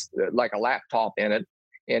all this like a laptop in it.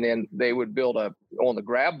 And then they would build on the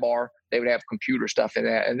grab bar, they would have computer stuff in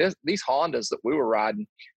that. And these Hondas that we were riding,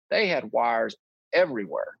 they had wires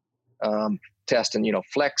everywhere, testing,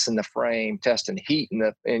 flexing the frame, testing heat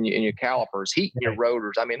in your calipers, heat in your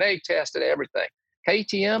rotors. I mean, they tested everything.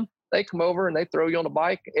 KTM, they come over and they throw you on the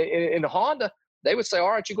bike. In the Honda, they would say,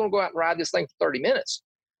 all right, you're going to go out and ride this thing for 30 minutes.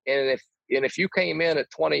 And if you came in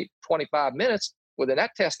at 20, 25 minutes, well, then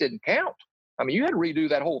that test didn't count. I mean, you had to redo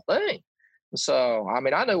that whole thing. So, I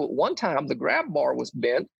mean, I know at one time the grab bar was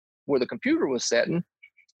bent where the computer was setting,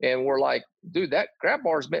 and we're like, dude, that grab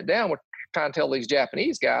bar is bent down. We're trying to tell these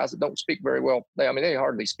Japanese guys that don't speak very well. They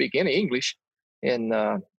hardly speak any English. And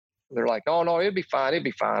they're like, oh, no, it'd be fine.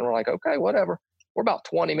 We're like, okay, whatever. We're about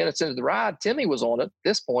 20 minutes into the ride. Timmy was on it at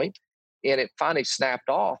this point, and it finally snapped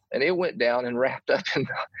off, and it went down and wrapped up in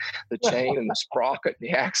the chain and the sprocket and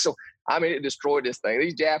the axle. I mean, it destroyed this thing.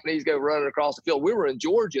 These Japanese go running across the field. We were in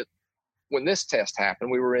Georgia when this test happened.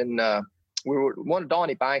 We were one of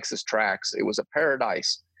Donnie Banks's tracks. It was a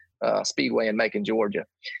Paradise Speedway in Macon, Georgia.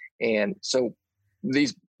 And so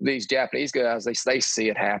these Japanese guys, they see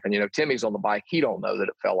it happen. Timmy's on the bike. He don't know that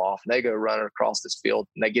it fell off. And they go running across this field,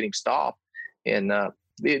 and they get him stopped. And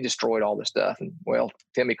it destroyed all the stuff. And, well,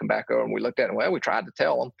 Timmy come back over, and we looked at him. Well, we tried to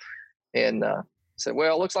tell him. And said,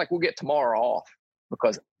 well, it looks like we'll get tomorrow off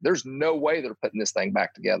because there's no way they're putting this thing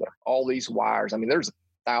back together. All these wires. I mean, there's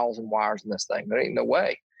 1,000 wires in this thing. There ain't no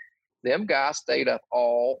way. Them guys stayed up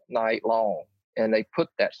all night long, and they put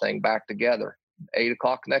that thing back together. 8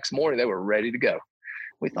 o'clock next morning, they were ready to go.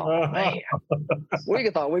 We thought, man, we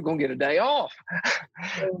thought we were going to get a day off.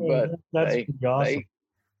 But that's awesome.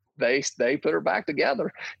 they put her back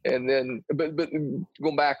together. And then, but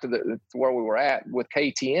going back to where we were at with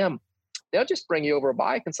KTM, they'll just bring you over a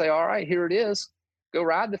bike and say, all right, here it is. Go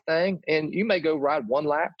ride the thing. And you may go ride 1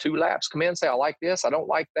 lap, 2 laps, come in and say, I like this, I don't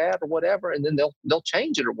like that, or whatever. And then they'll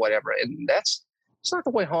change it or whatever. And it's not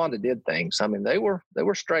the way Honda did things. I mean, they were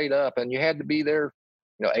straight up, and you had to be there,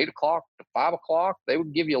 8 o'clock to 5 o'clock. They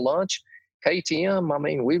would give you lunch. KTM, I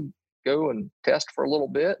mean, we'd go and test for a little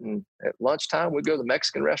bit, and at lunchtime we'd go to the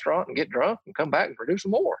Mexican restaurant and get drunk and come back and produce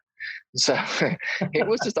some more. So it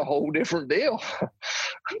was just a whole different deal.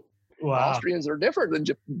 Wow. Austrians are different than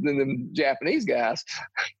the Japanese guys.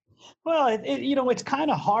 Well, it's kind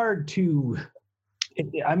of hard to,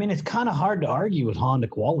 it's kind of hard to argue with Honda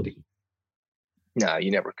quality. No,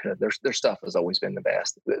 you never could. Their stuff has always been the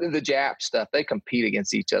best. The Jap stuff, they compete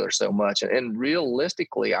against each other so much. And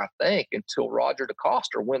realistically, I think until Roger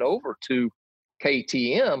DeCoster went over to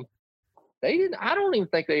KTM, I don't even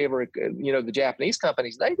think they ever, the Japanese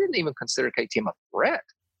companies, they didn't even consider KTM a threat.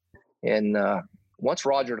 And once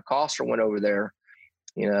Roger DeCoster went over there,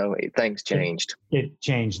 things changed. It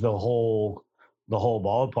changed the whole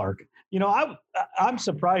ballpark. I'm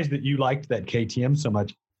surprised that you liked that KTM so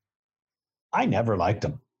much. I never liked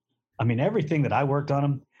them. I mean, everything that I worked on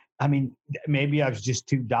them, I mean, maybe I was just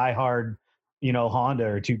too diehard, Honda,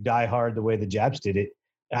 or too diehard the way the Japs did it.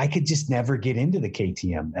 I could just never get into the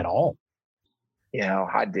KTM at all.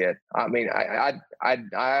 I did. I mean, I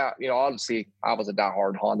obviously I was a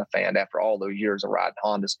diehard Honda fan after all those years of riding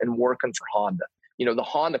Hondas and working for Honda. The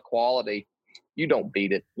Honda quality, you don't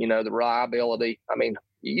beat it. The reliability. I mean,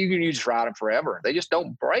 you just ride them forever. They just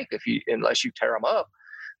don't break unless you tear them up.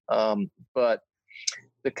 But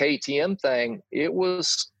the KTM thing,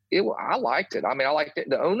 I liked it. I mean, I liked it.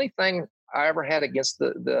 The only thing I ever had against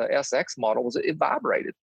the SX model was it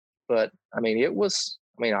vibrated. But I mean, I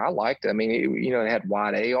liked it. I mean, it had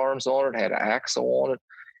wide A arms on it, had an axle on it.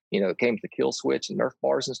 It came with the kill switch and Nerf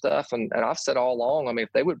bars and stuff. And I've said all along, I mean,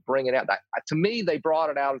 if they would bring it out, to me, they brought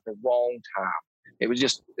it out at the wrong time. It was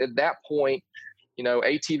just at that point,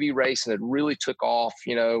 ATV racing had really took off.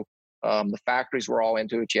 The factories were all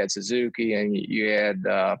into it. You had Suzuki and you had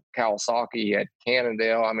Kawasaki, you had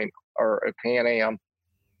Cannondale. I mean, or Can-Am.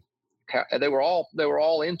 They were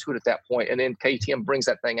all into it at that point. And then KTM brings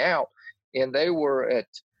that thing out, and they were at,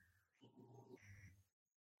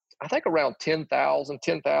 I think, around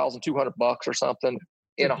 $10,200 or something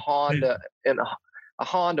in a Honda. And a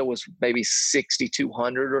Honda was maybe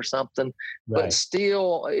 $6,200 or something. Right. But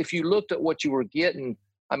still, if you looked at what you were getting,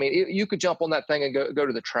 I mean, you could jump on that thing and go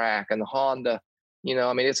to the track. And the Honda,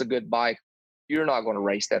 I mean, it's a good bike. You're not going to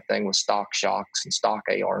race that thing with stock shocks and stock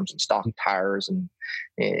A-arms and stock tires.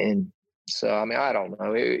 And so, I mean, I don't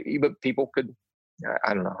know. But people could,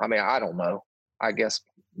 I don't know. I mean, I don't know. I guess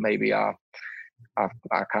maybe I kind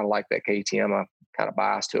of like that KTM. I'm kind of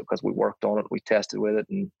biased to it because we worked on it. We tested with it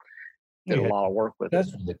and did a lot of work with it.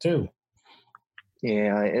 That's it too.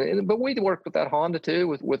 Yeah, but we worked with that Honda too,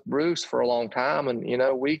 with Bruce for a long time, and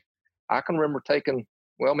I can remember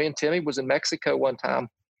me and Timmy was in Mexico one time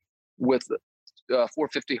with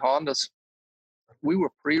 450 Hondas. We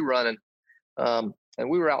were pre-running, and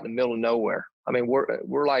we were out in the middle of nowhere. I mean,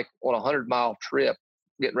 we're like on a 100-mile trip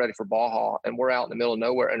getting ready for Baja, and we're out in the middle of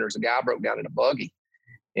nowhere, and there's a guy broke down in a buggy.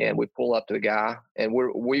 And we pull up to the guy, and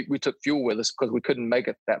we took fuel with us because we couldn't make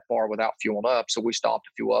it that far without fueling up. So we stopped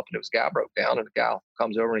to fuel up, and it was a guy broke down, and the guy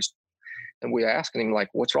comes over and we asking him, like,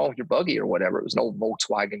 what's wrong with your buggy or whatever. It was an old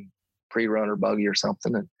Volkswagen pre-runner buggy or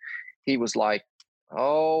something. And he was like,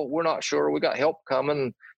 oh, we're not sure. We got help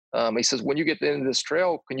coming. He says, when you get to the end of this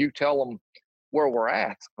trail, can you tell them where we're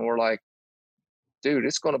at? And we're like, dude,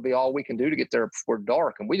 it's going to be all we can do to get there before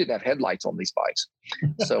dark. And we didn't have headlights on these bikes.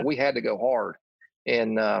 So we had to go hard.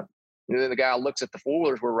 And then the guy looks at the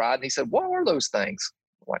four-wheelers we're riding. He said, what are those things?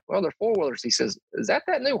 I'm like, well, they're four-wheelers. He says, is that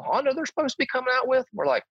new Honda they're supposed to be coming out with? We're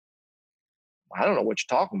like, I don't know what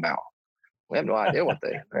you're talking about. We have no idea what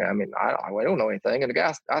I don't know anything. And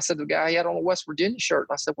I said to the guy, he had on a West Virginia shirt.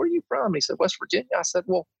 And I said, where are you from? And he said, West Virginia. I said,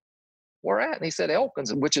 well, where at? And he said,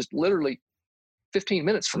 Elkins, which is literally 15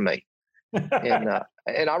 minutes from me.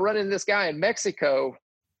 And I run into this guy in Mexico.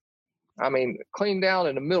 I mean, clean down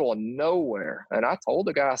in the middle of nowhere. And I told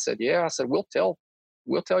the guy, I said, we'll tell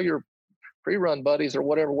your pre-run buddies or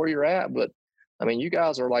whatever where you're at. But I mean, you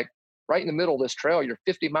guys are like right in the middle of this trail. You're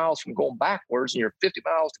 50 miles from going backwards, and you're 50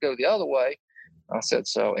 miles to go the other way. I said,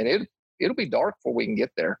 so, and it'll be dark before we can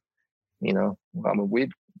get there. I mean,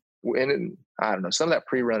 I don't know, some of that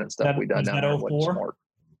pre-run and stuff we done down there wasn't smart.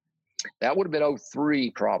 That would have been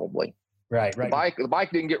 03 probably. Right. The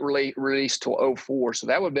bike didn't get released till 04, so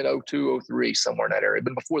that would have been 02, 03, somewhere in that area,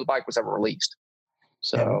 but before the bike was ever released.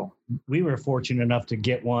 So we were fortunate enough to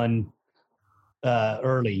get one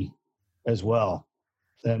early as well.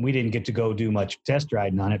 And we didn't get to go do much test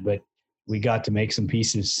riding on it, but we got to make some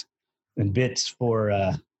pieces and bits for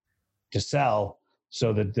to sell,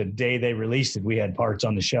 so that the day they released it, we had parts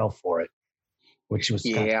on the shelf for it, which was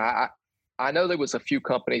I know there was a few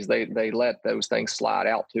companies they let those things slide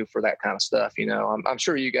out to for that kind of stuff. You know, I'm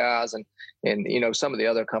sure you guys and you know, some of the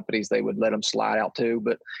other companies, they would let them slide out too.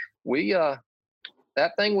 But we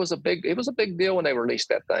that thing was a big deal when they released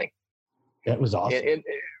that thing. That was awesome. And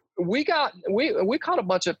we caught a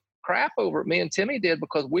bunch of crap over it. Me and Timmy did,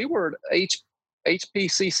 because we were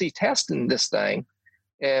HPCC testing this thing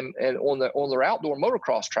and on their outdoor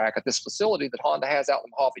motocross track at this facility that Honda has out in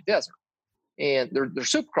the Mojave Desert. And their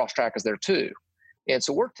supercross track is there too. And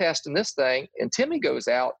so we're testing this thing, and Timmy goes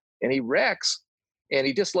out and he wrecks and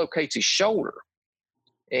he dislocates his shoulder.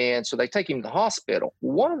 And so they take him to the hospital.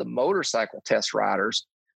 One of the motorcycle test riders,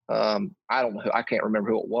 I don't know, I can't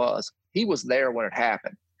remember who it was. He was there when it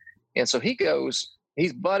happened. And so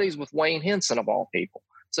he's buddies with Wayne Henson of all people.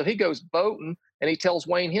 So he goes boating and he tells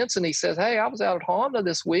Wayne Henson, he says, "Hey, I was out at Honda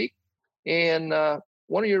this week and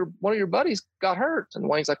one of your buddies got hurt." And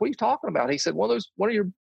Wayne's like, "What are you talking about?" He said, one of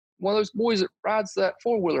those boys that rides that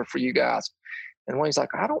 4-wheeler for you guys." And Wayne's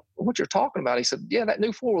like, "I don't know what you're talking about." He said, "Yeah, that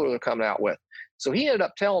new 4-wheeler they're coming out with." So he ended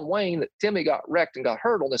up telling Wayne that Timmy got wrecked and got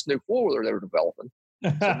hurt on this new 4-wheeler they were developing.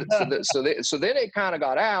 So then it kind of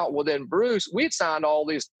got out. Well, then Bruce, we had signed all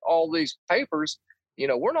these papers. You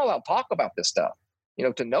know, we're not allowed to talk about this stuff, you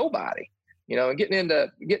know, to nobody. You know, and getting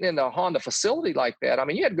into a Honda facility like that, I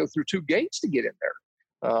mean, you had to go through 2 gates to get in there.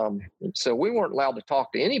 So we weren't allowed to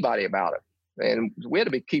talk to anybody about it, and we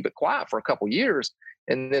had to keep it quiet for a couple of years.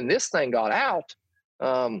 And then this thing got out,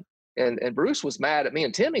 and Bruce was mad at me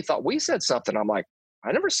and Timmy. Thought we said something. I'm like,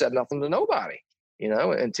 "I never said nothing to nobody." You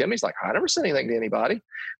know, and Timmy's like, "I never said anything to anybody."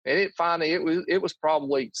 And it was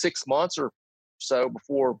probably 6 months or so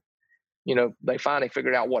before, you know, they finally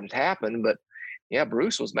figured out what had happened. But yeah,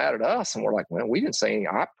 Bruce was mad at us, and we're like, "Well, we didn't say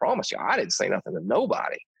anything. I promise you, I didn't say nothing to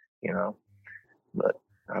nobody." You know, but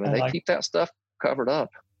I mean, they keep that stuff covered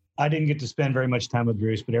up. I didn't get to spend very much time with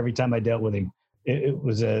Bruce, but every time I dealt with him, it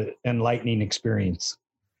was an enlightening experience.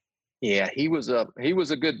 Yeah, he was a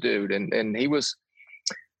good dude, and he was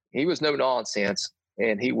no nonsense,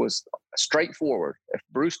 and he was straightforward. If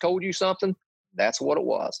Bruce told you something, that's what it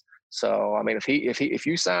was. So I mean, if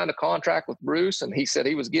you signed a contract with Bruce and he said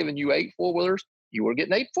he was giving you 8 4-wheelers, you were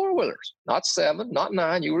getting 8 4-wheelers, not 7, not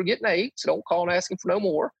 9. You were getting 8. So don't call and ask him for no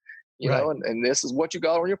more. You know, and this is what you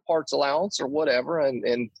got on your parts allowance or whatever.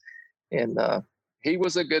 And he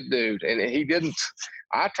was a good dude, and he didn't.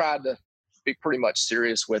 I tried to be pretty much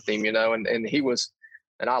serious with him, you know, and he was,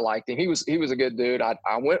 and I liked him. He was a good dude.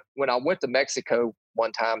 When I went to Mexico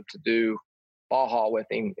one time to do Baja with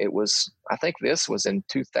him. I think this was in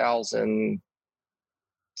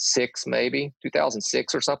 2006, maybe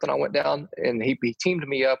 2006 or something. I went down and he teamed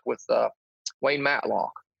me up with Wayne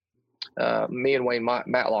Matlock. Me and Wayne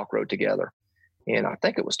Matlock rode together, and I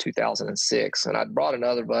think it was 2006. And I brought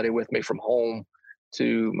another buddy with me from home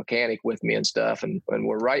to mechanic with me and stuff. And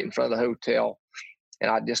we're right in front of the hotel. And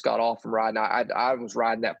I just got off from riding. I was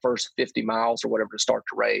riding that first 50 miles or whatever to start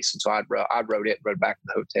the race. And so I rode back to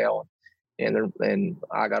the hotel. And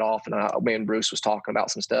I got off, and me and Bruce was talking about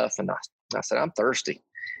some stuff. And I said, "I'm thirsty."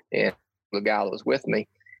 And the guy that was with me,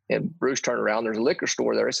 and Bruce turned around, there's a liquor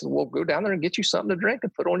store there. He said, "Well, go down there and get you something to drink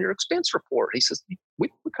and put on your expense report." He says, we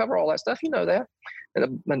cover all that stuff. You know that.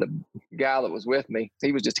 And the guy that was with me,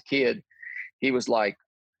 he was just a kid. He was like,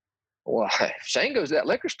 "Well, if Shane goes to that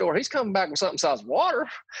liquor store, he's coming back with something size water."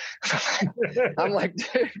 I'm like,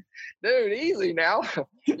 dude, easy now.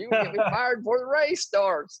 You can get me fired before the race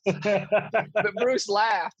starts. But Bruce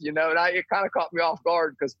laughed, you know, and it kind of caught me off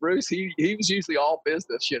guard because Bruce, he was usually all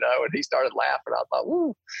business, you know, and he started laughing. I thought,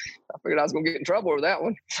 woo, I figured I was going to get in trouble over that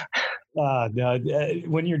one. No,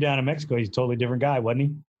 when you're down in Mexico, he's a totally different guy, wasn't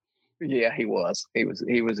he? Yeah, he was. He was a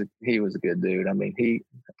good dude. I mean,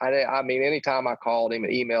 anytime I called him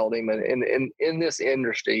and emailed him, and in this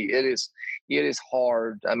industry, it is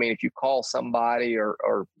hard. I mean, if you call somebody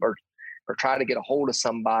or try to get a hold of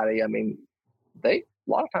somebody, I mean, a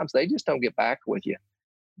lot of times they just don't get back with you.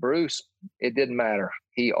 Bruce, it didn't matter.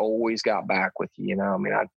 He always got back with you. You know, I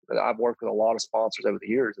mean, I've worked with a lot of sponsors over the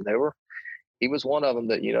years, and he was one of them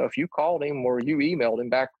that, you know, if you called him or you emailed him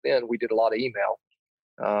back then, we did a lot of email.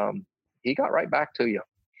 He got right back to you,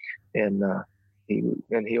 and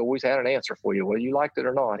he always had an answer for you, whether you liked it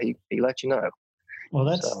or not. He let you know. Well,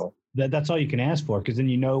 that's all you can ask for, because then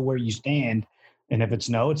you know where you stand, and if it's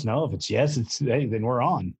no, it's no. If it's yes, it's hey, then we're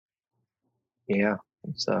on. Yeah.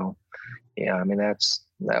 So, yeah, I mean,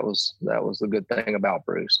 that was the good thing about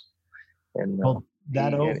Bruce. And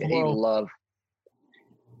that he loved.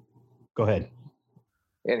 Go ahead.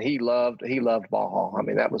 And he loved Baja. I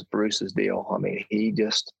mean, that was Bruce's deal. I mean, he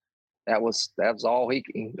just that was all he.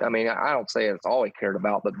 I mean, I don't say it's all he cared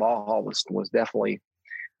about, but Baja was definitely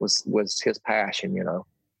was his passion. You know.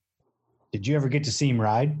 Did you ever get to see him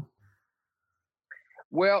ride?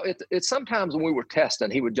 Well, it's sometimes when we were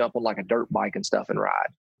testing, he would jump on like a dirt bike and stuff and ride,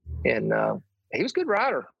 and he was a good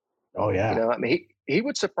rider. Oh yeah. You know, I mean, he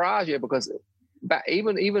would surprise you because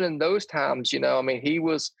even in those times, you know, I mean, he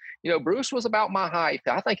was, you know, Bruce was about my height.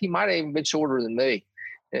 I think he might have even been shorter than me,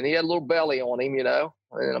 and he had a little belly on him, you know.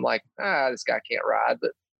 And I'm like, this guy can't ride,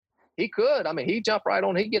 but he could. I mean, he'd jump right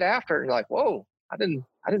on, he'd get after it, and you're like, whoa, I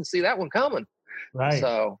didn't see that one coming. Right.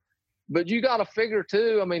 So, but you got to figure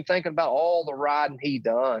too. I mean, thinking about all the riding he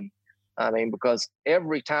done. I mean, because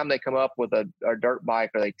every time they come up with a dirt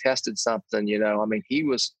bike or they tested something, you know, I mean, he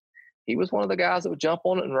was one of the guys that would jump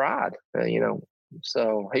on it and ride, you know.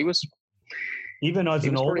 So he was, even as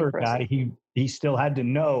an older guy, he still had to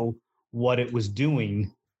know what it was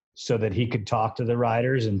doing so that he could talk to the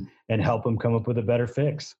riders and help them come up with a better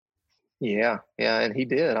fix. Yeah. And he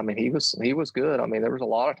did. I mean, he was good. I mean, there was a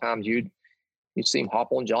lot of times you'd see him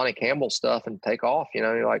hop on Johnny Campbell's stuff and take off, you know,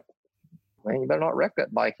 and you're like, man, you better not wreck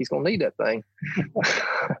that bike. He's going to need that thing. Well,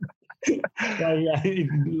 yeah,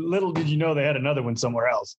 little did you know they had another one somewhere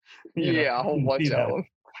else. A whole bunch of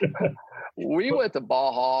them. We went to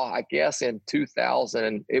Baja, I guess, in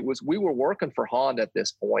 2000. We were working for Honda at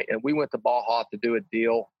this point, and we went to Baja to do a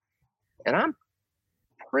deal. And I'm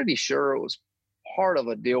pretty sure it was part of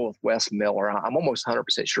a deal with Wes Miller. I'm almost 100%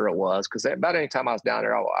 sure it was, because about any time I was down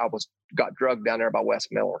there, I got drugged down there by Wes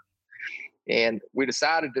Miller. And we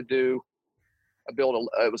decided to do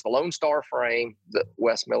it was the Lone Star frame that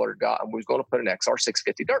Wes Miller got, and we was going to put an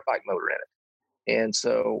XR650 dirt bike motor in it. And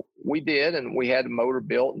so we did, and we had the motor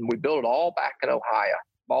built, and we built it all back in Ohio.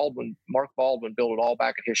 Mark Baldwin built it all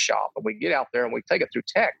back at his shop. And we get out there and we take it through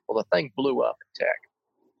tech. Well, the thing blew up at tech.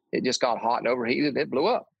 It just got hot and overheated, and it blew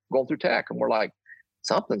up going through tech. And we're like,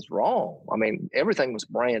 something's wrong. I mean, everything was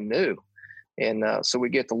brand new. And so we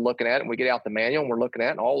get to looking at it, and we get out the manual, and we're looking at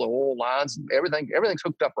it, and all the oil lines, everything's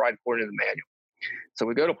hooked up right according to the manual. So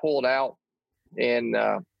we go to pull it out, and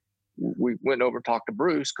we went over and talked to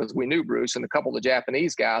Bruce, because we knew Bruce, and a couple of the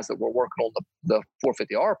Japanese guys that were working on the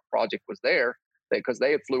 450R project was there, because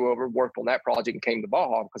they had flew over, worked on that project, and came to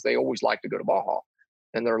Baja, because they always like to go to Baja.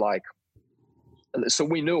 And they're like, so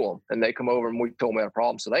we knew them, and they come over, and we told them we had a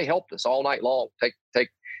problem. So they helped us all night long,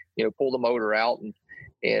 pull the motor out,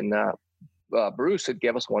 and Bruce had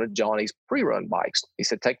give us one of Johnny's pre-run bikes. He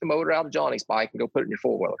said, take the motor out of Johnny's bike and go put it in your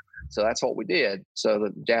four-wheeler. So that's what we did. So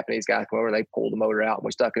the Japanese guys come over, and they pulled the motor out, and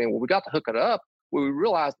we stuck it in. Well, we got to hook it up. We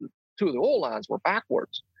realized that two of the oil lines were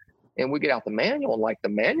backwards. And we get out the manual, and the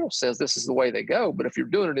manual says this is the way they go. But if you're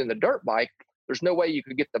doing it in the dirt bike, there's no way you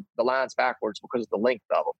could get the lines backwards because of the length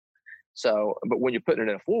of them. So, but when you're putting it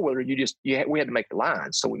in a four-wheeler, we had to make the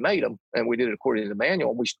lines. So we made them, and we did it according to the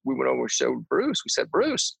manual. We went over and showed Bruce. We said,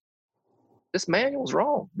 Bruce, this manual's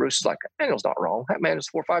wrong. Bruce is like, that manual's not wrong. That manual's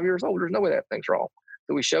 4 or 5 years old. There's no way that thing's wrong.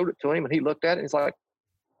 So we showed it to him, and he looked at it, and he's like,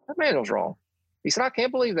 that manual's wrong. He said, I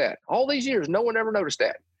can't believe that. All these years, no one ever noticed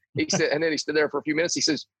that. He said, and then he stood there for a few minutes. He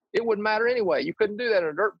says, it wouldn't matter anyway. You couldn't do that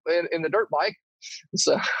in the dirt bike.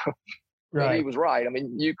 So right. He was right. I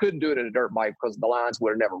mean, you couldn't do it in a dirt bike because the lines would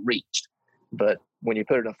have never reached. But when you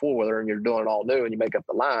put it in a four-wheeler and you're doing it all new and you make up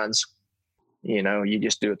the lines, you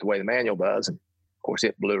just do it the way the manual does. And of course,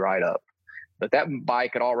 it blew right up. But that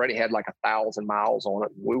bike had already had like 1,000 miles on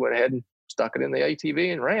it. We went ahead and stuck it in the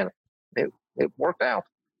ATV and ran it. It worked out.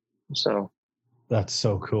 So that's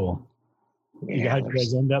so cool. Yeah, How'd you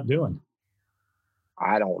guys end up doing?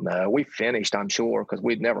 I don't know. We finished, I'm sure, because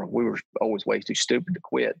we were always way too stupid to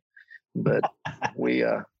quit. But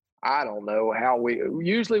I don't know how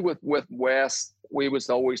usually with Wes, we was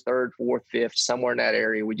always third, fourth, fifth, somewhere in that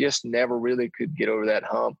area. We just never really could get over that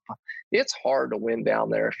hump. It's hard to win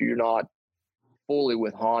down there if you're not fully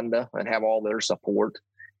with Honda and have all their support.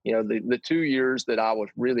 The 2 years that I was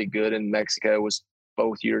really good in Mexico was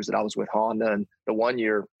both years that I was with Honda. And the 1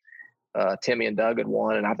 year, Timmy and Doug had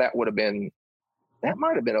won, and that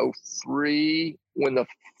might have been 03 when the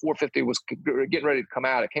 450 was getting ready to come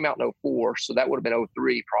out. It came out in 04, so that would have been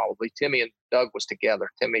 03 probably. Timmy and Doug was together.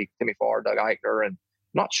 Timmy Farr, Doug Eichner, and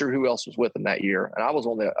not sure who else was with them that year. And I was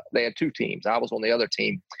they had two teams. I was on the other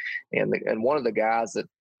team, and one of the guys that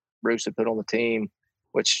Bruce had put on the team,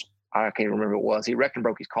 which I can't remember who it was, he wrecked and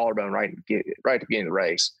broke his collarbone right at the beginning of the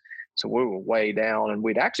race. So we were way down, and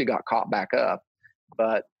we'd actually got caught back up,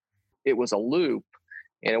 but it was a loop.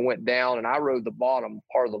 and it went down, and I rode the bottom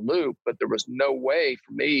part of the loop, but there was no way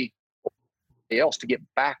for me else to get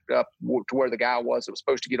back up to where the guy was that was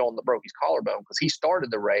supposed to get on, the broke his collarbone, because he started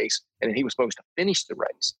the race and he was supposed to finish the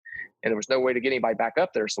race, and there was no way to get anybody back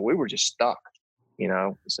up there. So we were just stuck,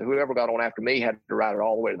 so whoever got on after me had to ride it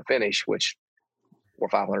all the way to the finish, which were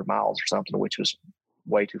 500 miles or something, which was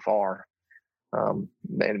way too far. And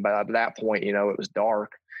by that point, it was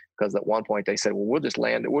dark, because at one point they said, well, we'll just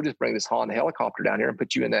bring this Honda helicopter down here and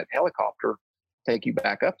put you in that helicopter, take you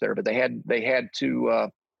back up there. But they had to,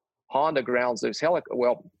 Honda grounds those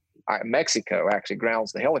Mexico actually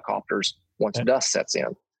grounds the helicopters once dust sets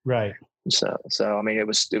in. Right. So I mean, it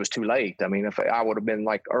was too late. I mean, if I would have been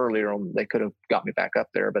like earlier on, they could have got me back up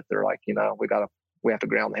there, but they're like, we have to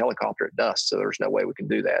ground the helicopter at dusk. So there's no way we can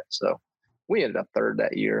do that. So we ended up third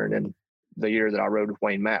that year. And then the year that I rode with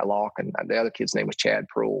Wayne Matlock, and the other kid's name was Chad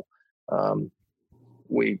Proul,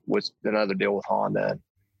 we was another deal with Honda. And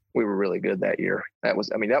we were really good that year. That was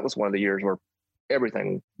one of the years where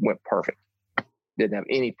everything went perfect. Didn't have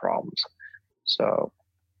any problems. So,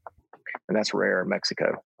 and that's rare in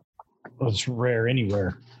Mexico. Well, it's rare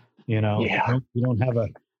anywhere, Yeah.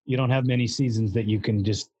 You don't have many seasons that you can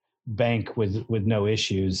just bank with no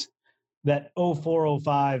issues. That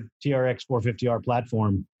 0405 TRX 450R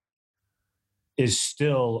platform is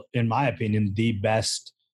still, in my opinion, the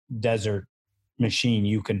best desert machine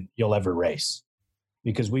you'll ever race,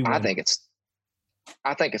 because I think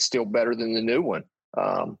it's still better than the new one.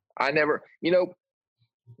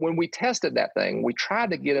 When we tested that thing, we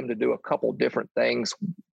tried to get them to do a couple different things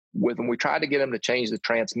with them. We tried to get them to change the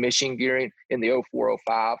transmission gearing in the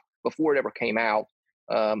 0405 before it ever came out.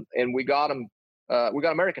 And we got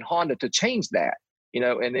American Honda to change that,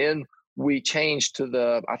 and then we changed to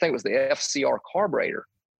I think it was the FCR carburetor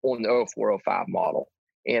on the 0405 model.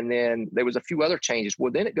 And then there was a few other changes.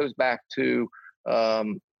 Well, then it goes back to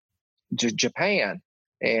Japan.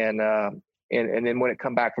 And then when it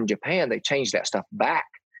come back from Japan, they changed that stuff back.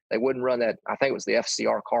 They wouldn't run that. I think it was the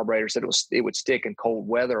FCR carburetor said it would stick in cold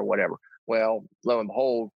weather or whatever. Well, lo and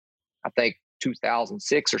behold, I think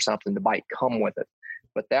 2006 or something, the bike come with it.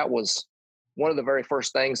 But that was one of the very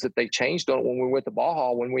first things that they changed on it when we went to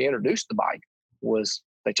Baja, when we introduced the bike, was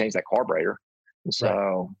they changed that carburetor.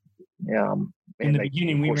 So, right. In the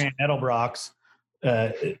beginning, we ran Edelbrock's.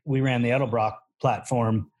 We ran the Edelbrock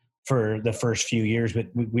platform for the first few years, but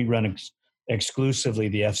we run exclusively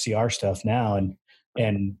the FCR stuff now.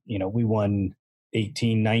 And we won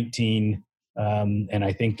 18, 19, and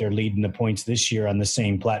I think they're leading the points this year on the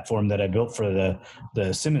same platform that I built for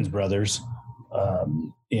the Simmons brothers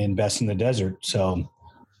in Best in the Desert. So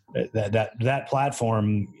that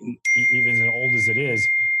platform, even as old as it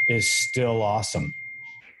is still awesome.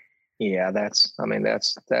 Yeah, that's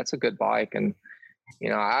a good bike. And,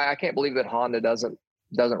 I can't believe that Honda doesn't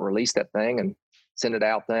release that thing and send it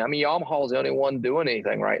out there. I mean, Yamaha is the only one doing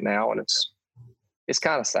anything right now, and it's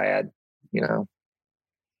kind of sad,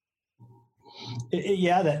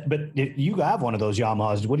 Yeah, but you have one of those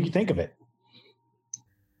Yamahas. What do you think of it?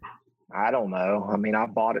 I don't know. I mean, I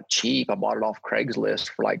bought it cheap. I bought it off Craigslist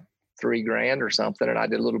for like $3,000 or something, and I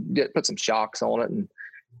put some shocks on it, and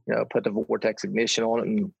put the Vortex ignition on it,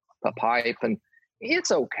 and a pipe, and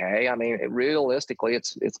it's okay. I mean, realistically,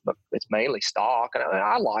 it's mainly stock, and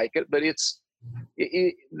I like it, but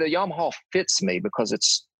the Yamaha fits me because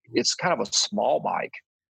it's kind of a small bike,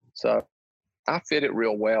 so I fit it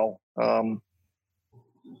real well. I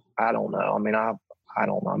don't know. I mean, I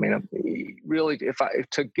don't know. I mean, really,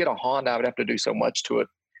 to get a Honda, I would have to do so much to it,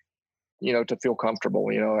 to feel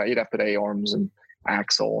comfortable. You'd have to put A-arms and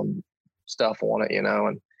axle and stuff on it, and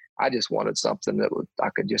I just wanted something that I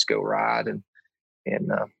could just go ride. And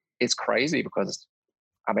it's crazy because,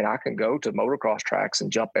 I mean, I can go to motocross tracks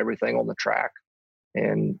and jump everything on the track,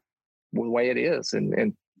 and the way it is. And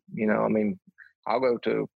I mean, I'll go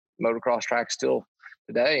to motocross tracks still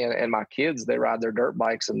today, and my kids, they ride their dirt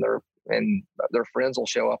bikes, and their friends will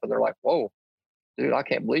show up and they're like, whoa, dude, I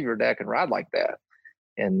can't believe your dad can ride like that.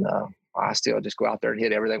 And I still just go out there and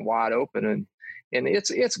hit everything wide open, and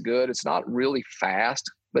it's good. It's not really fast,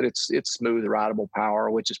 but it's smooth, rideable power,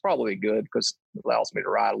 which is probably good because it allows me to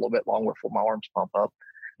ride a little bit longer before my arms pump up.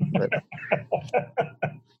 But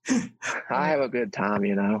I have a good time,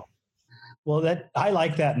 Well, I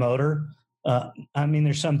like that motor. I mean,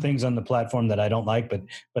 there's some things on the platform that I don't like, but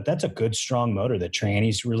that's a good, strong motor. The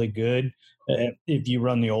tranny's really good. If you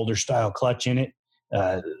run the older style clutch in it,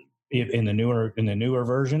 in the newer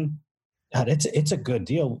version, God, it's a good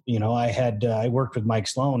deal. I worked with Mike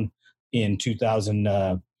Sloan in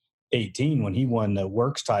 2018 when he won the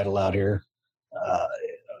Works title out here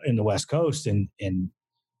in the West Coast, and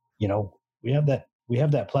we have we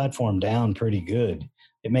have that platform down pretty good.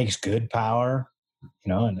 It makes good power,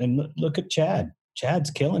 and look at Chad. Chad's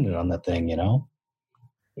killing it on that thing,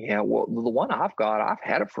 Yeah, well, the one I've got, I've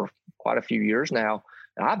had it for quite a few years now,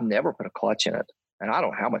 and I've never put a clutch in it. And I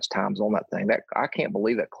don't know how much time's on that thing. That I can't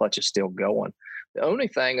believe that clutch is still going. The only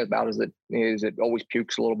thing about it is it always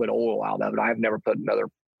pukes a little bit of oil out of it. I've never put another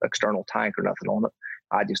external tank or nothing on it.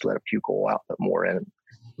 I just let it puke oil out, put more in it.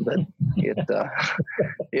 But it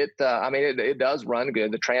does run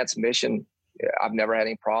good. The transmission, I've never had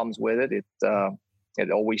any problems with it.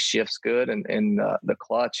 It always shifts good, and the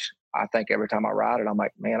clutch, I think every time I ride it, I'm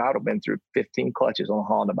like, man, I would have been through 15 clutches on a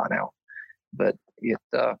Honda by now. But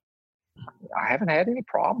I haven't had any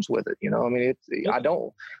problems with it. I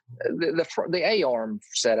don't, the A-arm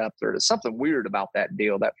setup, there's something weird about that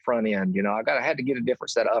deal, that front end, I had to get a different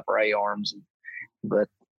set of upper A-arms, but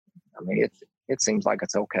it seems like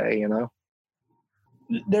it's okay,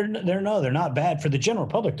 They're not bad for the general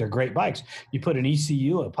public. They're great bikes. You put an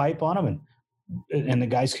ECU, a pipe on them, and the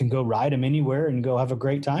guys can go ride them anywhere and go have a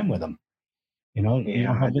great time with them. You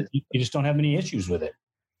just don't have any issues with it.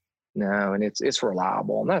 No, and it's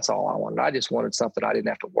reliable, and that's all I wanted. I just wanted something I didn't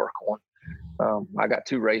have to work on. I got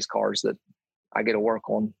 2 race cars that I get to work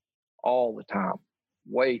on all the time.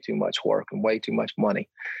 Way too much work and way too much money.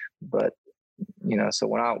 But so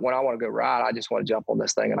when I want to go ride, I just want to jump on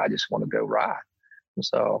this thing and I just want to go ride.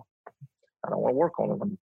 So I don't want to work on it.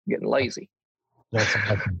 I'm getting lazy. That's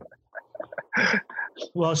awesome.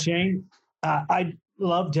 Well, Shane, I'd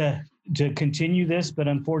love to continue this, but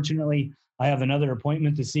unfortunately, I have another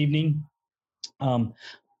appointment this evening.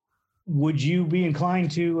 Would you be inclined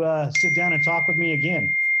to sit down and talk with me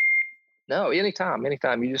again? No, anytime.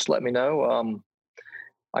 You just let me know.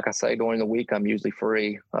 Like I say, during the week, I'm usually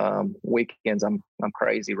free. Weekends, I'm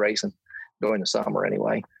crazy racing during the summer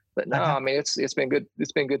anyway. But no, it's been good.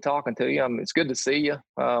 It's been good talking to you. It's good to see you.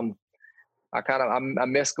 I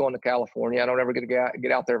miss going to California. I don't ever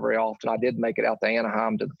get out there very often. I did make it out to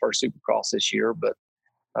Anaheim to the first Supercross this year, but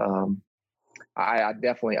I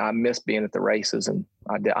definitely miss being at the races, and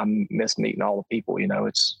I miss meeting all the people. It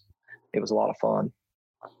was a lot of fun.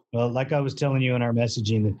 Well, like I was telling you in our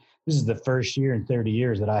messaging, this is the first year in 30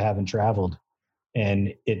 years that I haven't traveled,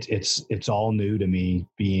 and it's all new to me,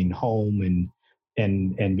 being home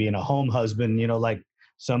and being a home husband. Like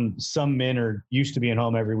some men are used to being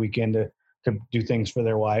home every weekend to do things for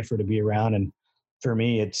their wife or to be around, and for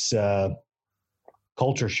me, it's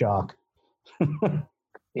culture shock.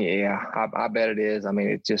 Yeah, I bet it is.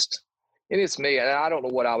 It's me, and I don't know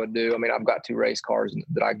what I would do. I've got 2 race cars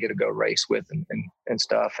that I get to go race with and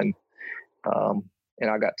stuff, and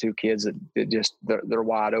I got 2 kids that just they're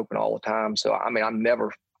wide open all the time. So I'm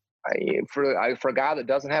never for a guy that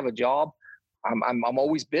doesn't have a job, I'm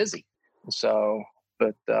always busy. So,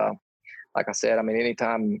 but like I said,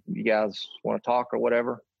 anytime you guys want to talk or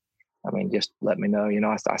whatever, just let me know.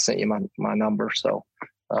 I sent you my number, so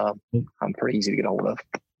I'm pretty easy to get hold of.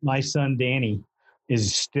 My son Danny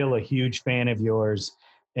is still a huge fan of yours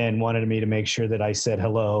and wanted me to make sure that I said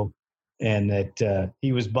hello, and that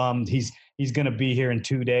he was bummed. He's going to be here in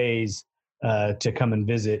 2 days to come and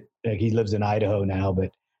visit. He lives in Idaho now,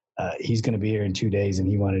 but he's going to be here in 2 days, and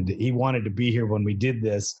he wanted to be here when we did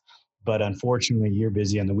this, but unfortunately you're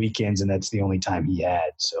busy on the weekends, and that's the only time he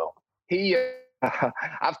had. So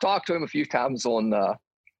I've talked to him a few times on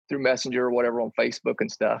through Messenger or whatever on Facebook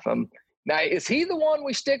and stuff. Now, is he the one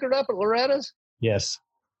we stickered up at Loretta's? Yes.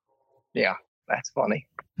 Yeah, that's funny.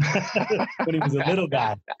 But he was a little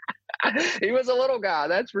guy. He was a little guy,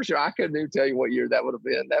 that's for sure. I couldn't even tell you what year that would have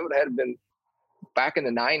been. That would have been back in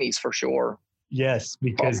the 90s for sure. Yes,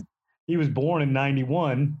 because he was born in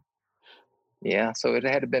 91. Yeah, so it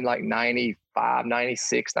had to have been like 95,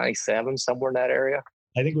 96, 97, somewhere in that area.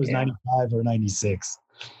 I think it was 95 or 96.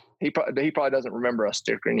 He probably doesn't remember us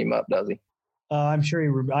stickering him up, does he? I'm sure he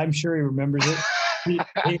remembers it. He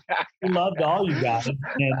loved all you guys,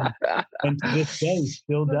 and to this day he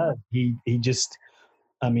still does. He just,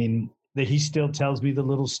 that he still tells me the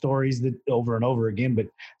little stories that over and over again. But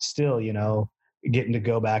still, getting to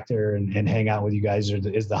go back there and hang out with you guys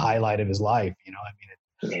is the highlight of his life.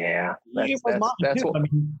 Yeah, that's what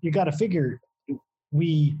you got to figure.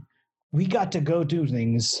 We got to go do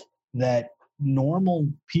things that normal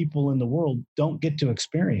people in the world don't get to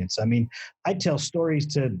experience. I tell stories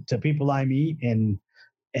to people I meet, and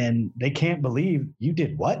they can't believe you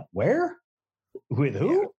did what, where, with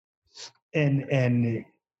who, and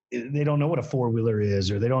they don't know what a 4-wheeler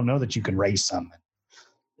is, or they don't know that you can race something.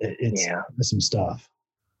 It's some stuff.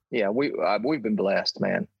 Yeah, we've been blessed,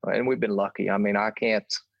 man, and we've been lucky.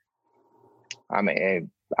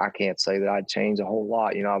 I can't say that I'd change a whole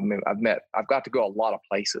lot. You know, I've got to go a lot of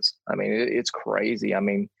places. I mean, it's crazy. I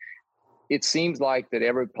mean, it seems like that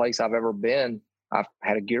every place I've ever been, I've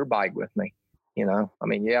had a gear bike with me. You know, I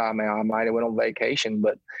mean, yeah, I mean, I might have went on vacation,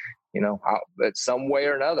 but but some way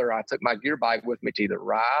or another, I took my gear bike with me to either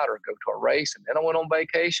ride or go to a race, and then I went on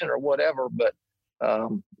vacation or whatever. But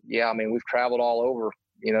yeah, I mean, we've traveled all over,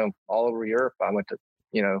 all over Europe. I went to,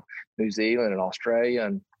 New Zealand and Australia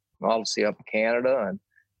and obviously up in Canada,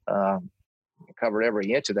 and covered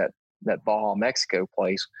every inch of that Baja, Mexico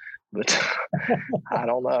place. But I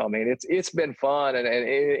don't know. I mean, it's been fun,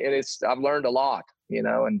 and I've learned a lot,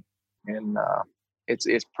 and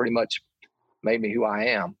it's pretty much made me who I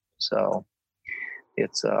am. So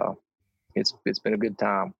it's been a good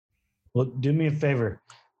time. Well, do me a favor,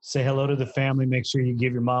 say hello to the family. Make sure you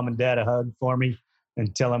give your mom and dad a hug for me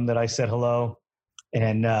and tell them that I said hello.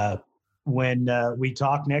 And when we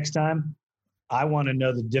talk next time, I want to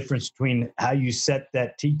know the difference between how you set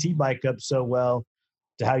that TT bike up so well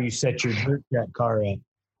to how you set your dirt track car up.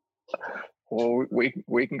 Well,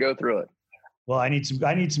 we can go through it. Well, I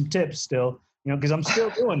need some tips still, because I'm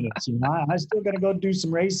still doing this. I still got to go do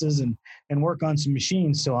some races and work on some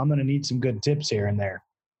machines. So I'm going to need some good tips here and there.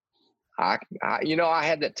 I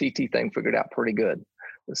had that TT thing figured out pretty good.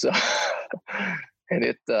 So, and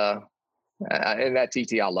and that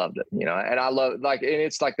TT, I loved it, and I love and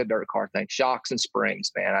it's like the dirt car thing, shocks and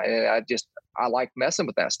springs, man. I like messing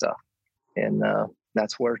with that stuff, and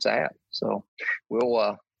that's where it's at. So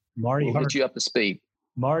we'll get you up to speed.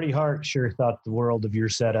 Marty Hart sure thought the world of your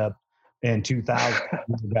setup in 2000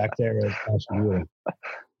 back there at Ashtabula.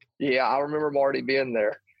 Yeah, I remember Marty being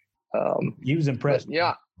there. He was impressed.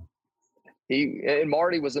 Yeah. And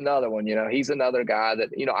Marty was another one, he's another guy that,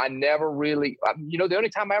 I never really, the only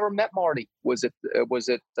time I ever met Marty was at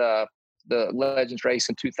the Legends race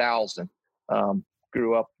in 2000.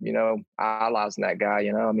 Grew up, idolizing that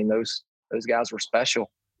guy, I mean, those guys were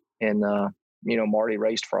special. And, Marty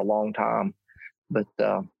raced for a long time, but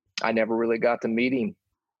I never really got to meet him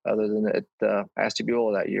other than at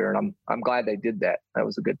Ashtabula that year. And I'm glad they did that. That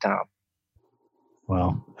was a good time.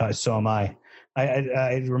 Well, so am I.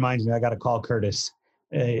 It reminds me, I got to call Curtis.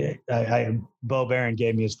 Bo Barron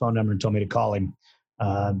gave me his phone number and told me to call him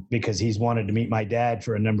because he's wanted to meet my dad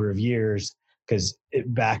for a number of years. Because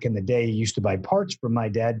back in the day, he used to buy parts from my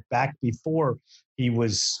dad back before he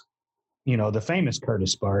was, the famous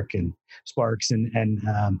Curtis Sparks. And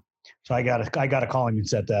so I got to call him and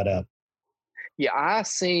set that up. Yeah, I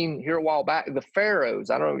seen here a while back the Pharaohs.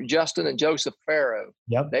 I don't know, Justin and Joseph Farrow.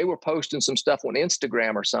 Yep. They were posting some stuff on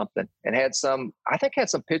Instagram or something, and had some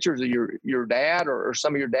pictures of your dad or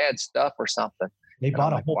some of your dad's stuff or something. They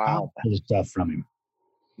bought a whole pile of stuff from him.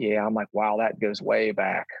 Yeah, I'm like, wow, that goes way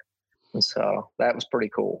back. And so that was pretty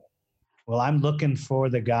cool. Well, I'm looking for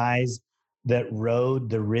the guys that rode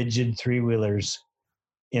the rigid three-wheelers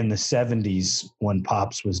in the 70s when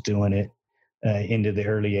Pops was doing it. Into the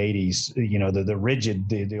early 80s, the rigid,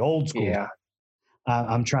 the old school. Yeah.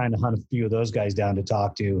 I'm trying to hunt a few of those guys down to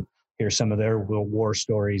talk to, hear some of their war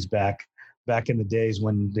stories back in the days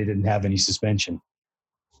when they didn't have any suspension.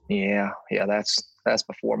 Yeah. That's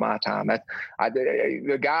before my time.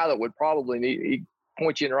 The guy that would probably he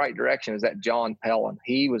point you in the right direction is that John Pellin.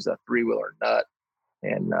 He was a three-wheeler nut,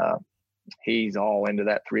 and he's all into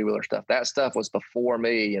that three-wheeler stuff. That stuff was before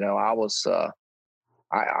me. I was.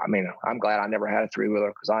 I mean, I'm glad I never had a three-wheeler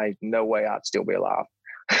because I no way I'd still be alive.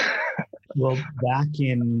 Well, back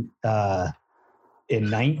in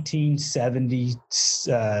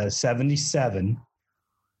 1977,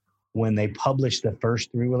 when they published the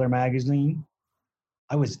first three-wheeler magazine,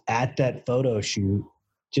 I was at that photo shoot,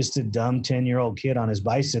 just a dumb 10-year-old kid on his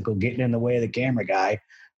bicycle getting in the way of the camera guy,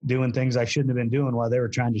 doing things I shouldn't have been doing while they were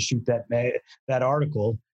trying to shoot that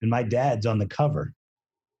article, and my dad's on the cover.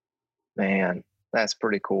 Man. That's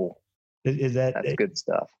pretty cool. That's good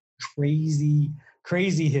stuff. Crazy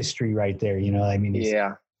history right there. I mean,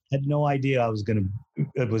 yeah. I had no idea I was gonna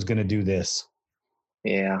do this.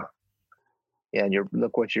 Yeah. Yeah. And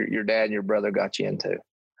look what your dad and your brother got you into.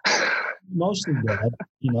 Mostly dad,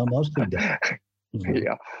 mostly dad.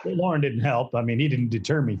 Yeah. Lauren didn't help. I mean, he didn't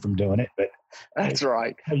deter me from doing it, but that's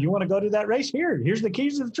right. Hey, you want to go to that race? Here's the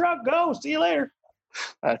keys to the truck. Go. See you later.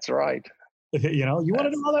 That's right. You want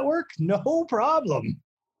to do all that work? No problem.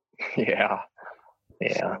 Yeah.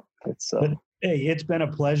 It's But, hey, it's been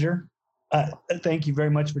a pleasure. Thank you very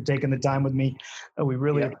much for taking the time with me. We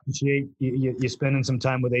really appreciate you spending some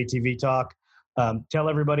time with ATV Talk. Tell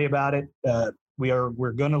everybody about it.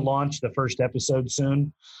 We're going to launch the first episode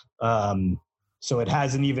soon. So it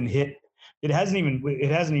hasn't even hit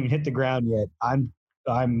the ground yet. I'm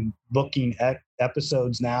booking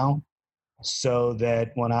episodes now so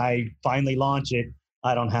that when I finally launch it,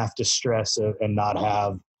 I don't have to stress and not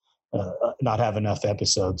have enough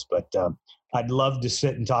episodes. But I'd love to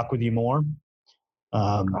sit and talk with you more.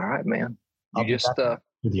 All right, man. I'll You be just back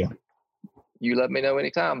with you. you let me know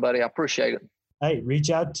anytime, buddy. I appreciate it. Hey, reach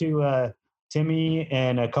out to Timmy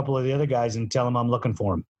and a couple of the other guys and tell them I'm looking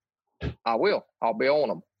for them. I will. I'll be on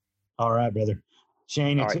them. All right, brother.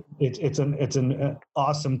 Shane, All it's an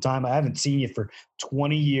awesome time. I haven't seen you for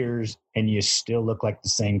 20 years, and you still look like the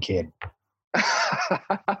same kid.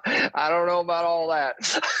 I don't know about all that.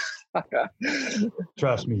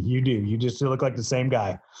 Trust me, you do. You just still look like the same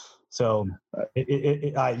guy. So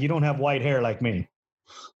you don't have white hair like me.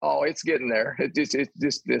 Oh, it's getting there. It's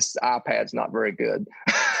just this iPad's not very good.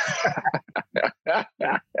 All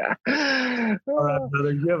right,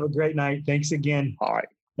 brother. You have a great night. Thanks again. All right.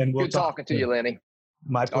 And we'll Good talking to you, Lenny.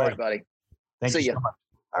 My All pleasure. right, buddy. Thank See you ya. so much.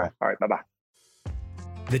 All right. All right. Bye-bye.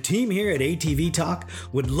 The team here at ATV Talk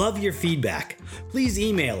would love your feedback. Please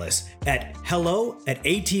email us at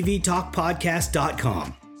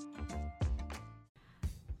hello@atvtalkpodcast.com.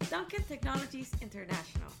 Duncan Technologies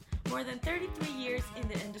International. More than 33 years in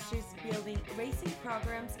the industry building racing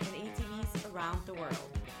programs and ATVs around the world.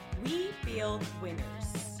 We build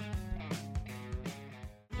winners.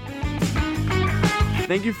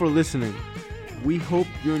 Thank you for listening. We hope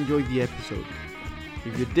you enjoyed the episode.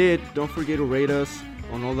 If you did, don't forget to rate us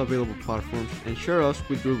on all the available platforms and share us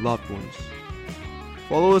with your loved ones.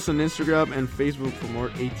 Follow us on Instagram and Facebook for more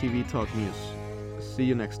ATV Talk news. See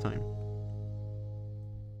you next time.